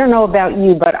 I don't know about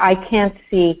you, but I can't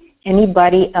see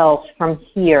anybody else from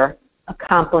here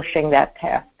accomplishing that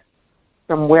task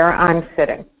from where I'm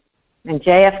sitting. And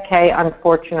JFK,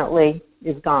 unfortunately,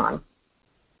 is gone.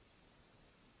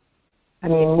 I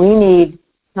mean, we need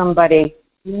somebody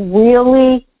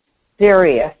really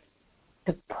serious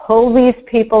to pull these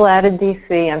people out of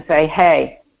D.C. and say,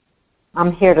 hey,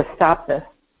 I'm here to stop this.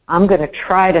 I'm going to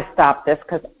try to stop this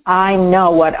because I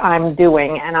know what I'm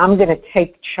doing, and I'm going to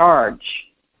take charge.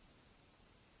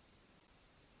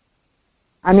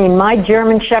 I mean, my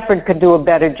German Shepherd could do a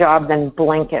better job than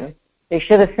Blinken. They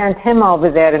should have sent him over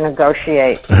there to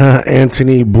negotiate.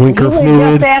 Anthony Blinker Fluid. He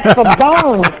would have just asked for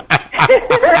bones.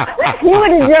 He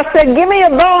would have just said, give me a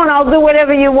bone, I'll do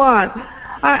whatever you want.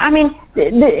 I mean,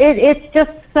 it's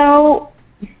just so,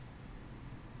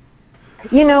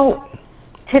 you know,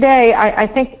 today I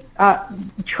think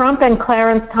Trump and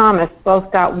Clarence Thomas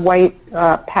both got white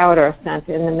powder sent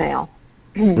in the mail.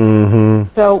 Mm-hmm.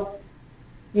 So,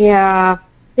 yeah,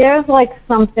 there's like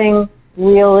something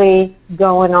really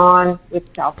going on with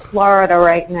South Florida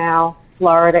right now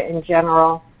Florida in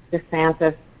general,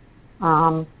 DeSantis.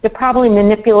 They're probably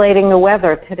manipulating the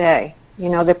weather today. You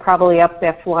know, they're probably up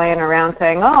there flying around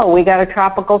saying, oh, we got a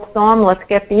tropical storm, let's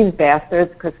get these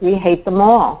bastards because we hate them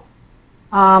all.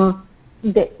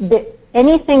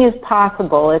 Anything is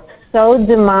possible. It's so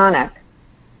demonic.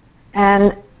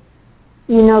 And,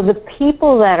 you know, the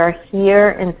people that are here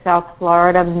in South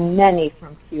Florida, many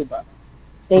from Cuba,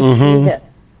 they see this.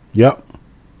 Yep.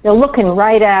 They're looking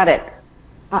right at it.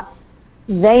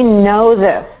 They know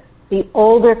this. The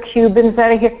older Cubans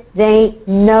that are here, they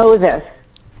know this.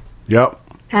 Yep.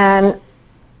 And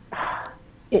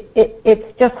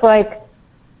it's just like,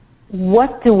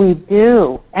 what do we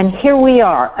do? And here we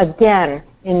are, again,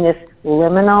 in this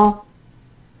liminal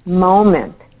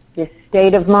moment, this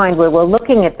state of mind where we're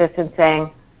looking at this and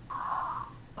saying,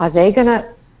 are they going to,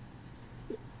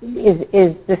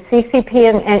 is the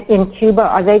CCP in Cuba,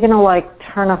 are they going to, like,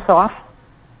 turn us off?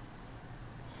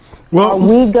 Well,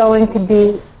 are we going to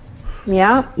be,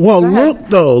 yeah? Well, look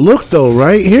though,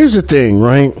 right? Here's the thing,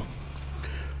 right?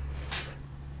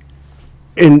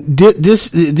 And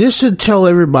this should tell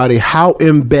everybody how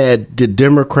in bed the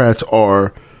Democrats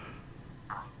are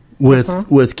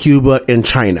with Cuba and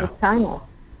China.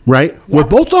 Right? Yep. With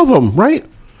both of them, right?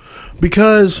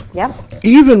 Because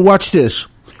even, watch this,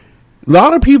 a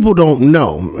lot of people don't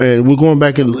know, and we're going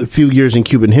back a few years in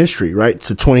Cuban history, right,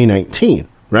 to 2019,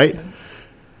 right?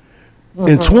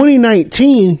 In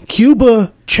 2019,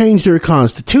 Cuba changed their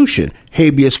constitution.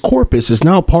 Habeas corpus is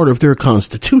now part of their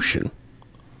constitution.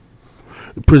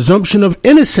 Presumption of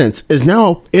innocence is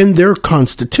now in their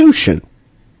constitution.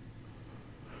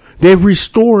 They've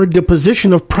restored the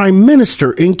position of prime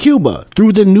minister in Cuba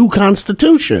through the new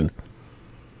constitution.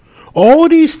 All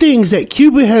of these things that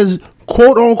Cuba has,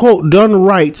 quote unquote, done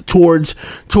right towards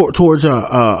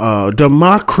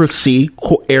democracy,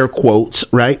 air quotes,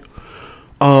 right?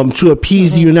 To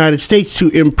appease the United States, to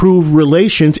improve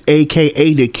relations,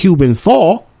 aka the Cuban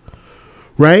thaw,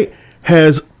 right?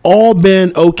 Has all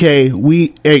been okay.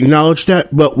 We acknowledge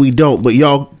that, but we don't. But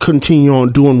y'all continue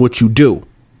on doing what you do,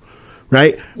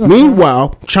 right?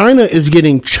 Meanwhile, China is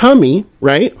getting chummy,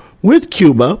 right, with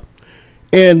Cuba.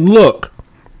 And look,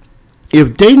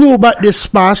 if they knew about this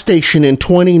spy station in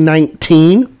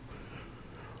 2019,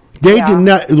 they did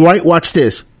not, right? Watch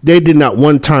this. They did not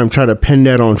one time try to pin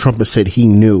that on Trump and said he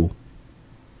knew.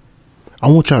 I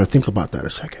want y'all to think about that a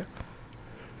second.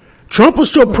 Trump was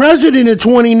still president in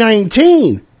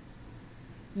 2019.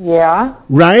 Yeah.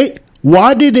 Right?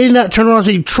 Why did they not turn around and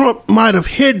say Trump might have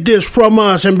hid this from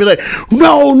us and be like,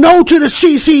 no to the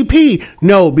CCP?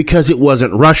 No, because it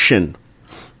wasn't Russian.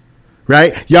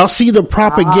 Right? Y'all see the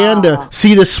propaganda,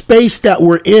 see the space that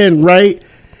we're in, right?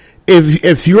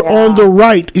 If you're on the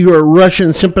right, you're a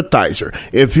Russian sympathizer.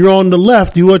 If you're on the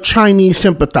left, you're a Chinese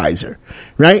sympathizer,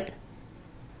 right?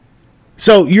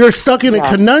 So you're stuck in a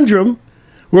conundrum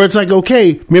where it's like,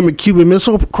 okay, remember Cuban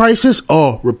Missile Crisis?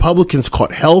 Oh, Republicans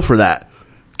caught hell for that.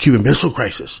 Cuban Missile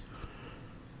Crisis,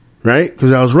 right? Because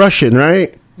that was Russian,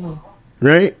 right?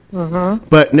 Right?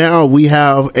 But now we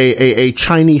have a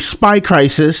Chinese spy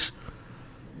crisis.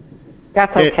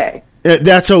 That's okay.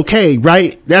 That's okay,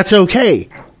 right? That's okay.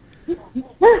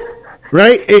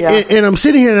 Right? And I'm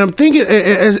sitting here and I'm thinking,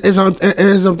 as I'm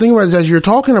thinking about it, as you're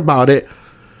talking about it,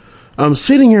 I'm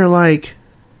sitting here like,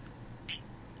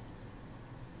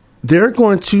 they're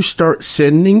going to start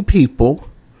sending people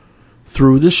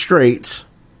through the straits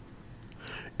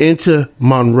into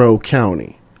Monroe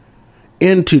County,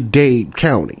 into Dade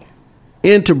County,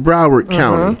 into Broward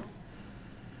County.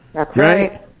 That's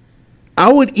right.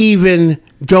 I would even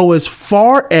go as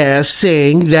far as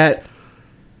saying that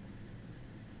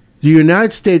the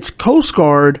United States Coast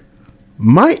Guard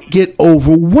might get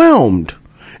overwhelmed.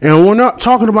 And we're not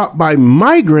talking about by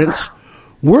migrants.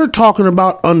 We're talking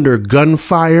about under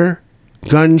gunfire,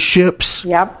 gunships.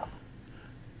 Yep.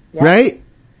 Right?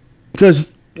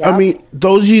 Because, I mean,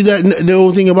 those of you that know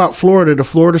anything about Florida, the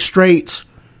Florida Straits,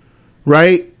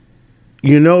 right?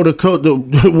 You know,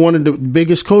 the one of the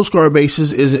biggest Coast Guard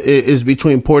bases is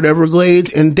between Port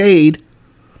Everglades and Dade,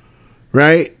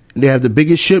 right? They have the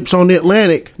biggest ships on the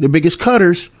Atlantic, the biggest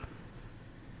cutters.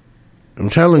 I'm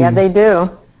telling you. Yeah, they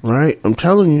do. Right? I'm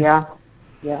telling you.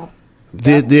 Yeah.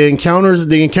 The encounters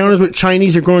with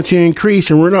Chinese are going to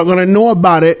increase, and we're not going to know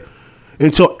about it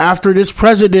until after this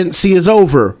presidency is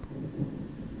over.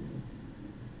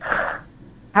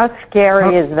 How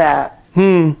scary is that?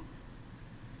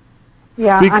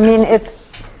 Yeah, I mean, it's...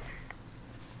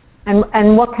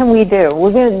 And what can we do?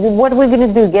 What are we going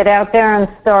to do? Get out there and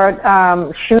start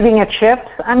shooting at ships?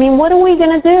 I mean, what are we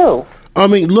going to do? I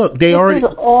mean, look,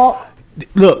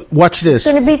 look, watch this.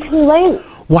 It's going to be too late.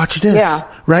 Watch this,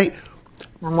 right?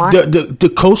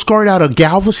 The Coast Guard out of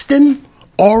Galveston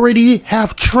already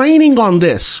have training on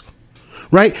this,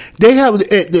 right? They have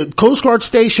the Coast Guard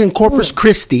station Corpus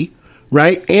Christi,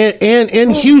 right, and in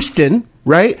Houston,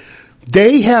 right?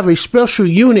 They have a special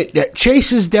unit that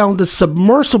chases down the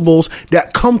submersibles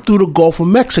that come through the Gulf of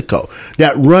Mexico,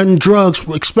 that run drugs,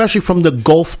 especially from the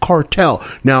Gulf cartel.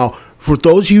 Now, for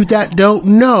those of you that don't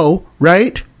know,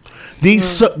 right, these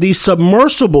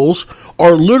submersibles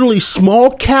are literally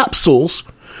small capsules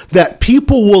that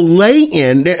people will lay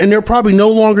in, and they're probably no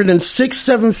longer than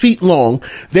 6-7 feet long.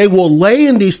 They will lay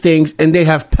in these things, and they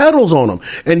have pedals on them,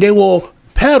 and they will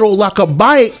pedal like a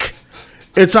bike.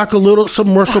 It's like a little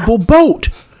submersible boat,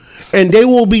 and they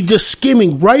will be just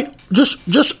skimming right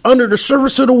just under the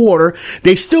surface of the water.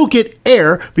 They still get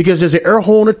air because there's an air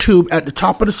hole in a tube at the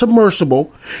top of the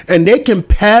submersible, and they can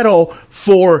paddle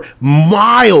for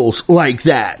miles like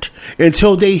that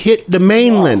until they hit the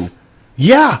mainland. Wow.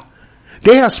 Yeah.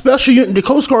 They have the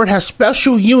Coast Guard has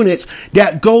special units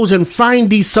that goes and find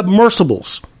these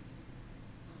submersibles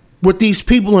with these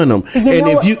people in them.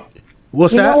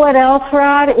 What's that? You know what else,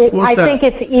 Rod? I think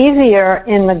it's easier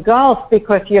in the Gulf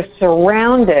because you're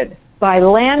surrounded by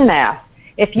landmass.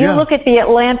 If you look at the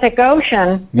Atlantic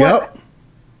Ocean, yep.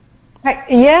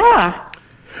 Yeah.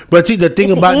 But see, the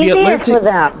thing about the Atlantic,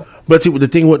 but see, the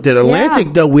thing with the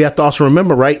Atlantic, though, we have to also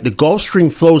remember, right? The Gulf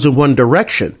Stream flows in one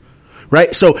direction,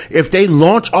 right? So if they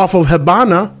launch off of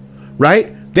Havana,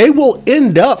 right, they will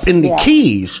end up in the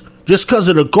Keys just because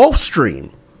of the Gulf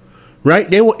Stream. Right,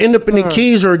 they will end up in the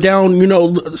Keys or down,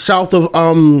 south of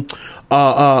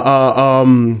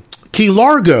Key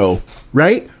Largo,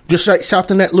 right? Just like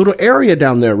south in that little area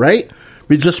down there, right?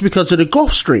 But just because of the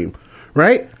Gulf Stream,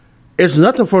 right? It's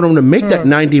nothing for them to make that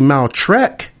 90-mile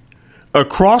trek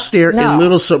across there in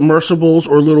little submersibles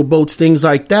or little boats, things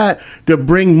like that, to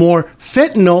bring more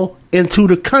fentanyl into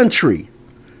the country.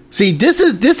 See, this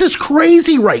is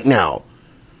crazy right now.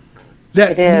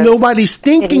 That nobody's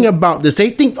thinking about this.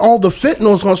 They think all the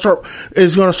fentanyl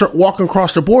is going to start walking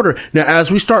across the border. Now, as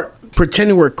we start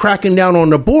pretending we're cracking down on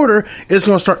the border, it's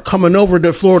going to start coming over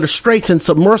the Florida Straits in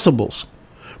submersibles,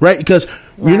 right? Because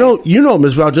you know,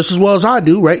 Ms. Val, just as well as I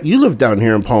do, right? You live down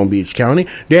here in Palm Beach County.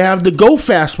 They have the Go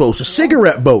Fast boats, the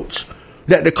cigarette boats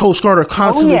that the Coast Guard are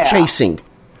constantly chasing,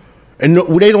 and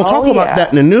they don't talk about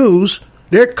that in the news.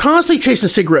 They're constantly chasing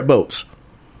cigarette boats.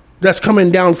 That's coming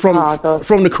down from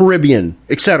the Caribbean,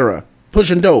 etc.,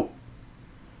 pushing dope.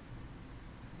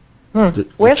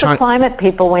 Where's the climate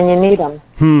people when you need them?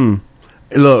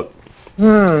 Look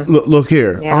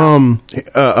here.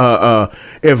 Yeah.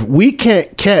 If we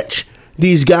can't catch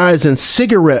these guys in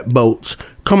cigarette boats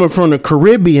coming from the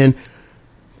Caribbean,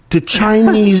 the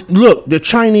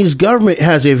Chinese government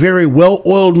has a very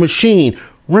well-oiled machine.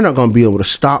 We're not going to be able to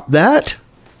stop that.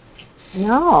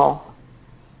 No.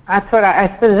 That's what I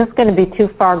said. This is going to be too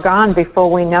far gone before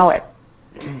we know it.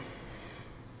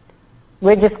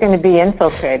 We're just going to be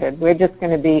infiltrated. We're just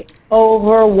going to be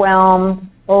overwhelmed,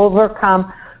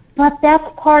 overcome. But that's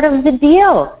part of the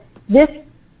deal. This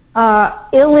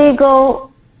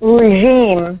illegal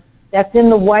regime that's in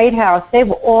the White House,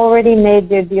 they've already made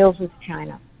their deals with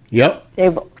China. Yep.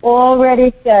 They've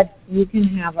already said, you can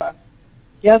have us.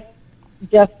 Just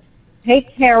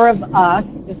take care of us,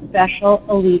 the special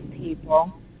elite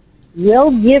people.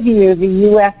 We'll give you the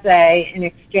USA in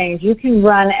exchange. You can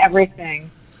run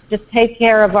everything. Just take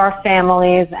care of our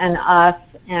families and us,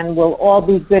 and we'll all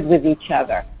be good with each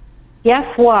other.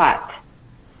 Guess what?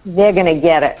 They're going to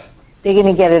get it. They're going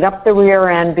to get it up the rear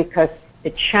end because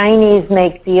the Chinese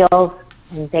make deals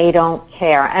and they don't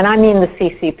care. And I mean the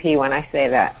CCP when I say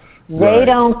that. They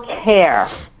don't care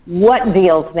what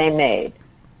deals they made.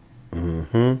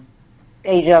 Mm-hmm.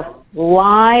 They just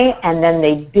lie, and then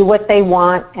they do what they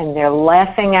want, and they're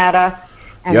laughing at us.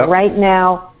 And right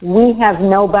now, we have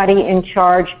nobody in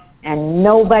charge, and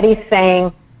nobody's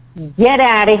saying, get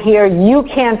out of here, you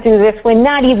can't do this. We're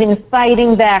not even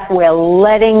fighting back. We're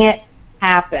letting it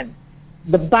happen.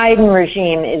 The Biden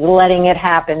regime is letting it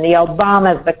happen. The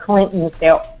Obamas, the Clintons,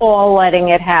 they're all letting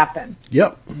it happen.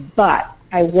 Yep. But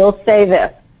I will say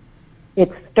this.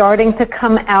 It's starting to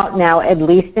come out now, at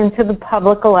least into the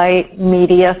public light,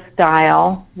 media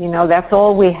style. That's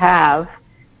all we have,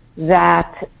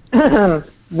 that the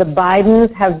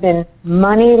Bidens have been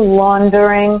money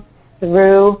laundering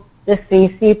through the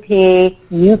CCP,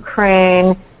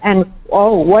 Ukraine, and,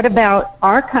 what about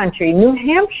our country, New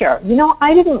Hampshire?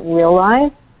 I didn't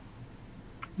realize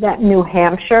that New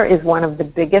Hampshire is one of the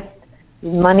biggest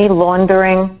money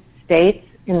laundering states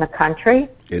in the country.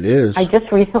 It is. I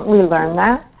just recently learned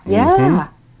that. Yeah.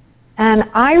 And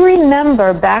I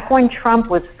remember back when Trump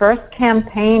was first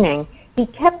campaigning, he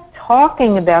kept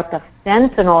talking about the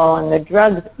fentanyl and the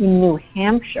drugs in New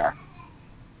Hampshire.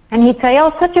 And he'd say,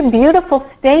 oh, such a beautiful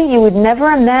state, you would never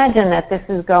imagine that this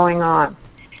is going on.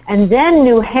 And then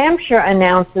New Hampshire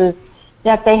announces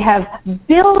that they have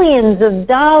billions of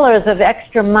dollars of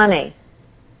extra money.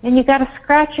 And you got to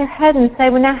scratch your head and say,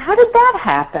 well, now, how did that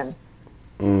happen?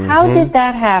 Mm-hmm. How did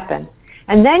that happen?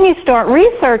 And then you start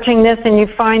researching this and you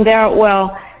find out,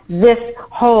 well, this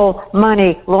whole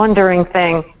money laundering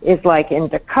thing is like in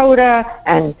Dakota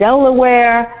and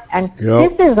Delaware. And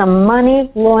This is a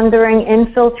money laundering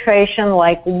infiltration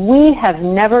like we have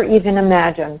never even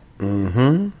imagined.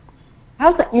 Mm-hmm.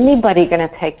 How's anybody going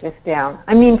to take this down?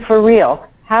 I mean, for real,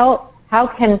 how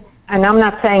can, and I'm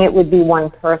not saying it would be one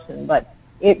person, but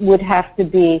it would have to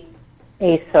be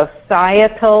a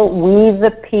societal, we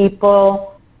the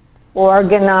people,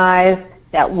 organized,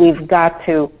 that we've got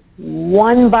to,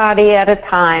 one body at a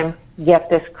time, get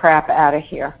this crap out of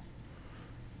here.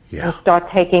 Yeah. And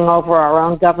start taking over our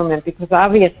own government, because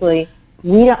obviously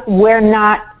we're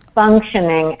not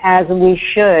functioning as we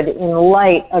should in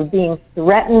light of being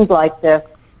threatened like this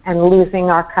and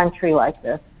losing our country like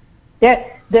this. The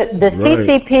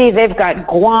CCP, they've got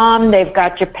Guam, they've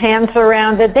got Japan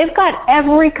surrounded, they've got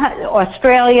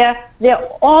Australia, they're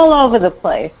all over the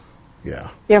place. Yeah.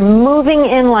 They're moving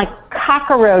in like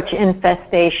cockroach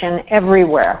infestation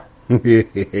everywhere. You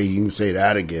can say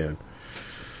that again.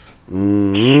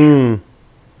 Mm-hmm.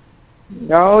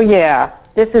 Oh, yeah.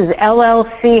 This is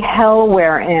LLC hell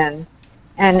we're in.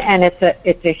 And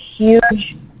it's a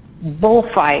huge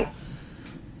bullfight.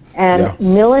 And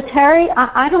military,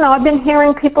 I don't know, I've been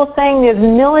hearing people saying there's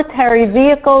military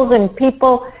vehicles and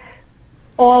people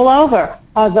all over.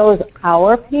 Are those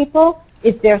our people?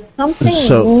 Is there something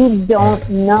we don't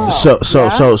know? So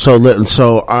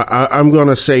I'm going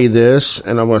to say this,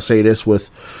 and I'm going to say this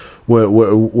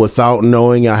without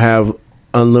knowing I have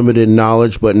unlimited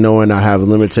knowledge, but knowing I have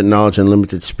limited knowledge and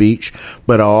limited speech.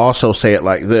 But I'll also say it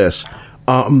like this.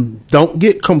 Don't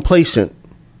get complacent,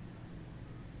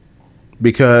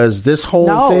 because this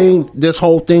whole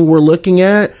thing we're looking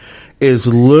at is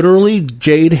literally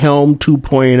Jade Helm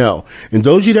 2.0. And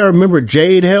those of you that remember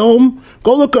Jade Helm,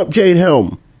 go look up Jade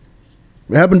Helm.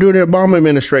 It happened during the Obama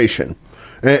administration.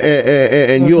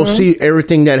 And you'll see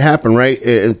everything that happened, right?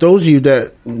 And those of you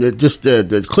that just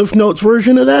the Cliff Notes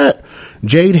version of that,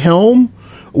 Jade Helm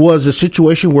was a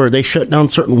situation where they shut down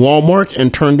certain Walmarts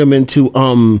and turned them into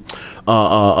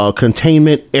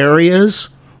containment areas.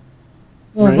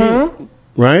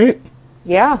 Right?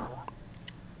 Yeah.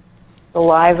 The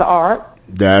live art.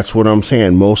 That's what I'm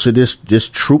saying. Most of this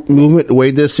troop movement, the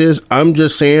way this is, I'm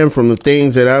just saying from the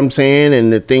things that I'm saying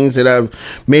and the things that I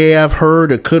may have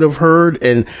heard or could have heard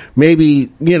and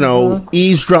maybe,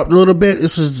 eavesdropped a little bit.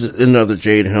 This is another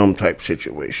Jade Helm type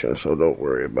situation, so don't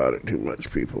worry about it too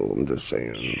much, people. I'm just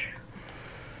saying.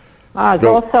 It's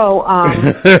also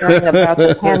hearing about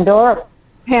the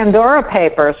Pandora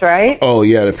Papers, right? Oh,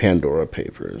 yeah, the Pandora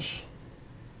Papers.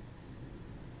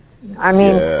 I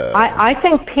mean, I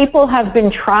think people have been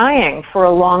trying for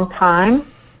a long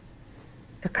time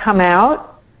to come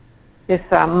out. This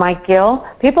Mike Gill,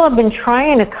 people have been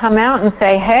trying to come out and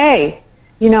say, hey,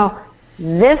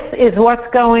 this is what's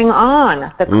going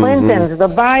on. The Clintons, the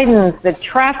Bidens, the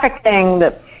traffic thing,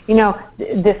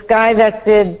 this guy that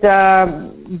did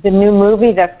the new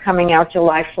movie that's coming out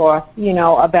July 4th,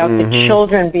 about the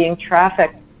children being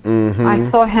trafficked. I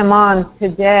saw him on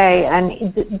today,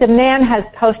 and the man has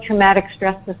post-traumatic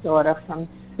stress disorder from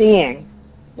seeing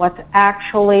what's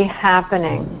actually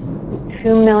happening to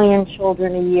 2 million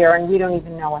children a year, and we don't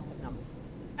even know what the number is.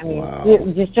 I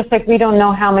mean, it's just like we don't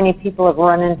know how many people have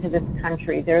run into this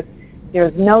country.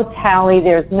 There's no tally.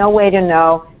 There's no way to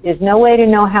know. There's no way to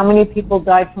know how many people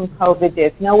died from COVID.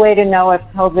 There's no way to know if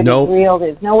COVID is real.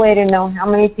 There's no way to know how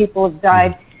many people have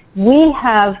died. We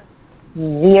have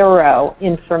zero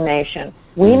information.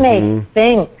 We may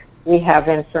think we have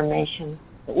information,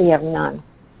 but we have none.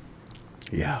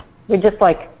 Yeah. We're just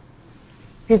like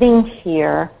sitting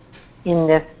here in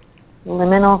this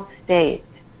liminal state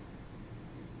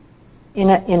in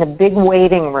a big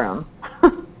waiting room.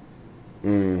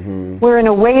 We're in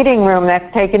a waiting room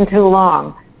that's taken too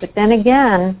long. But then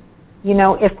again,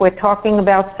 if we're talking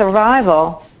about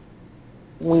survival,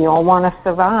 we all want to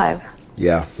survive.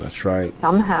 Yeah, that's right.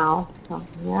 Somehow. So,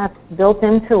 it's built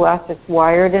into us. It's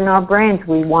wired in our brains.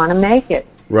 We want to make it.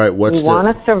 Right. We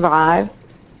want to survive.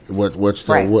 What's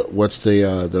the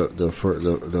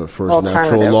first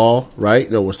natural law?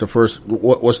 Right. No. What's the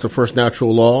first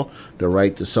natural law? The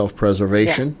right to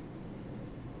self-preservation.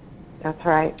 Yeah. That's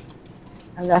right.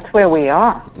 And that's where we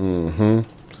are.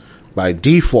 By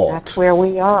default. That's where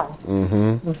we are.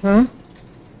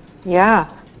 Yeah.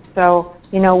 So,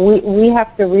 we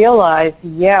have to realize,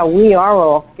 we are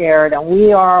all scared and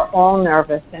we are all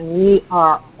nervous and we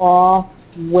are all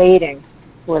waiting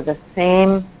for the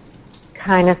same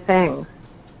kind of things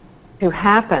to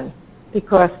happen,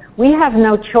 because we have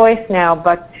no choice now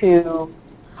but to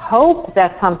hope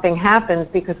that something happens,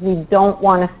 because we don't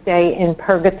want to stay in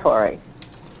purgatory.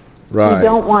 Right. We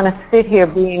don't want to sit here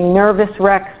being nervous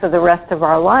wrecks for the rest of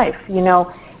our life.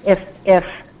 If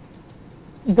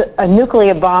a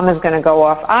nuclear bomb is going to go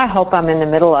off, I hope I'm in the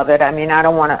middle of it. I mean, I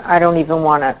don't even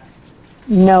want to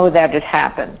know that it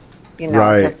happened.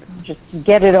 Right. Just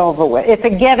get it over with. It's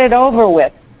a get it over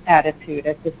with attitude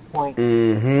at this point.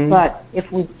 Mm-hmm. But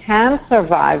if we can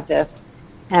survive this,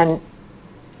 and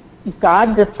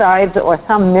God decides, or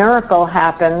some miracle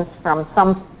happens from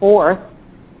some force,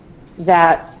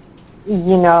 that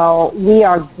we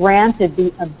are granted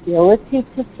the ability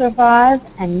to survive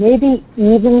and maybe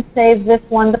even save this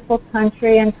wonderful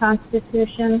country and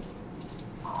Constitution,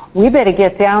 we better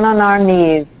get down on our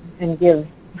knees and give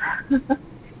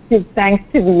thanks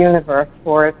to the universe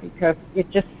for it, because it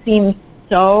just seems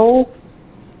so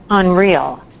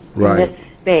unreal in this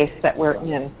space that we're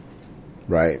in.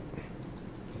 Right.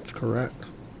 That's correct.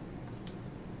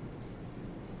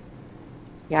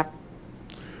 Yep.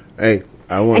 Hey,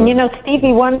 and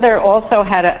Stevie Wonder also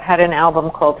had an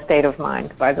album called State of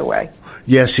Mind, by the way.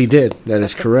 Yes, he did. That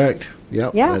is correct.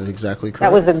 Yep, yeah. That is exactly correct.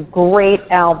 That was a great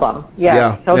album.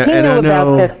 Yeah. So he knew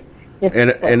about this.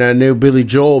 And I knew Billy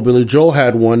Joel. Billy Joel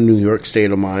had one, New York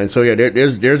State of Mind. So yeah,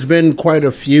 there's been quite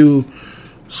a few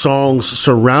songs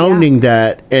surrounding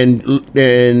that,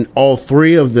 and all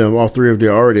three of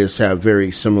the artists have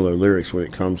very similar lyrics when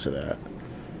it comes to that.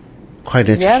 Quite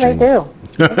interesting. Yeah,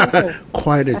 they do.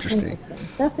 Quite interesting.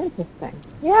 That's interesting.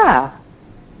 Yeah.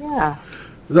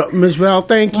 Ms. Val,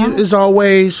 thank you as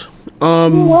always.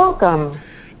 You're welcome.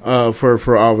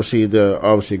 For obviously the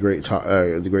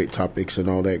great topics and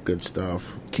all that good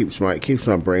stuff. Keeps my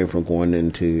brain from going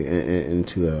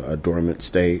into a dormant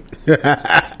state.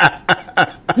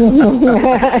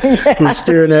 I'm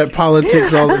staring at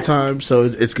politics all the time, so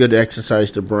it's good to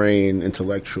exercise the brain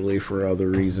intellectually for other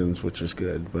reasons, which is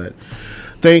good. But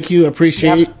thank you, I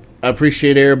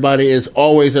appreciate everybody as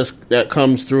always that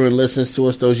comes through and listens to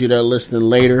us. Those of you that are listening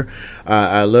later,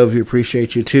 I love you,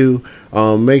 appreciate you too.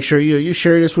 Make sure you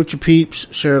share this with your peeps.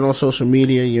 Share it on social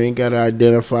media. You ain't got to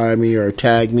identify me or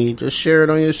tag me. Just share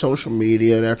it on your social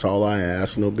media. That's all I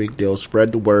ask. No big deal.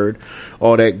 Spread the word.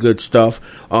 All that good stuff.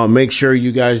 Make sure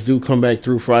you guys do come back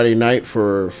through Friday night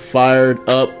for Fired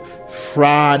Up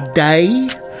Friday.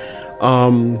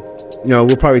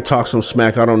 We'll probably talk some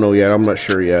smack. I don't know yet. I'm not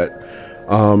sure yet.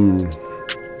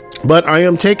 But I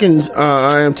am taking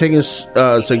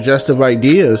suggestive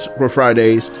ideas for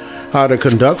Fridays, how to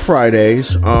conduct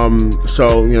Fridays.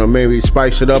 So maybe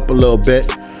spice it up a little bit.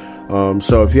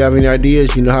 So if you have any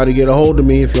ideas, you know how to get a hold of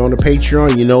me. If you're on the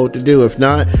Patreon, you know what to do. If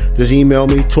not, just email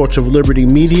me,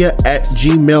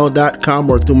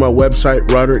 torchoflibertymedia@gmail.com, or through my website,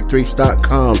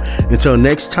 roderick3.com. Until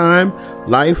next time,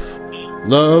 life,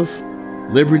 love,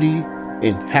 liberty,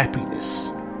 and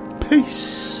happiness.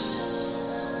 Peace.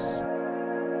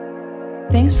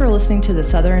 Thanks for listening to the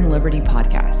Southern Liberty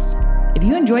Podcast. If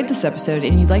you enjoyed this episode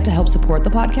and you'd like to help support the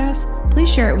podcast, please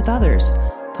share it with others.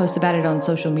 Post about it on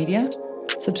social media.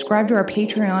 Subscribe to our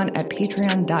Patreon at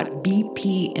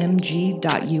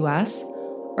patreon.bpmg.us,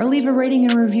 or leave a rating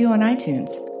and review on iTunes.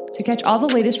 To catch all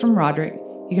the latest from Roderick,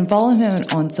 you can follow him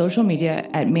on social media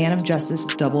at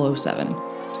manofjustice007.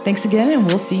 Thanks again, and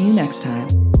we'll see you next time.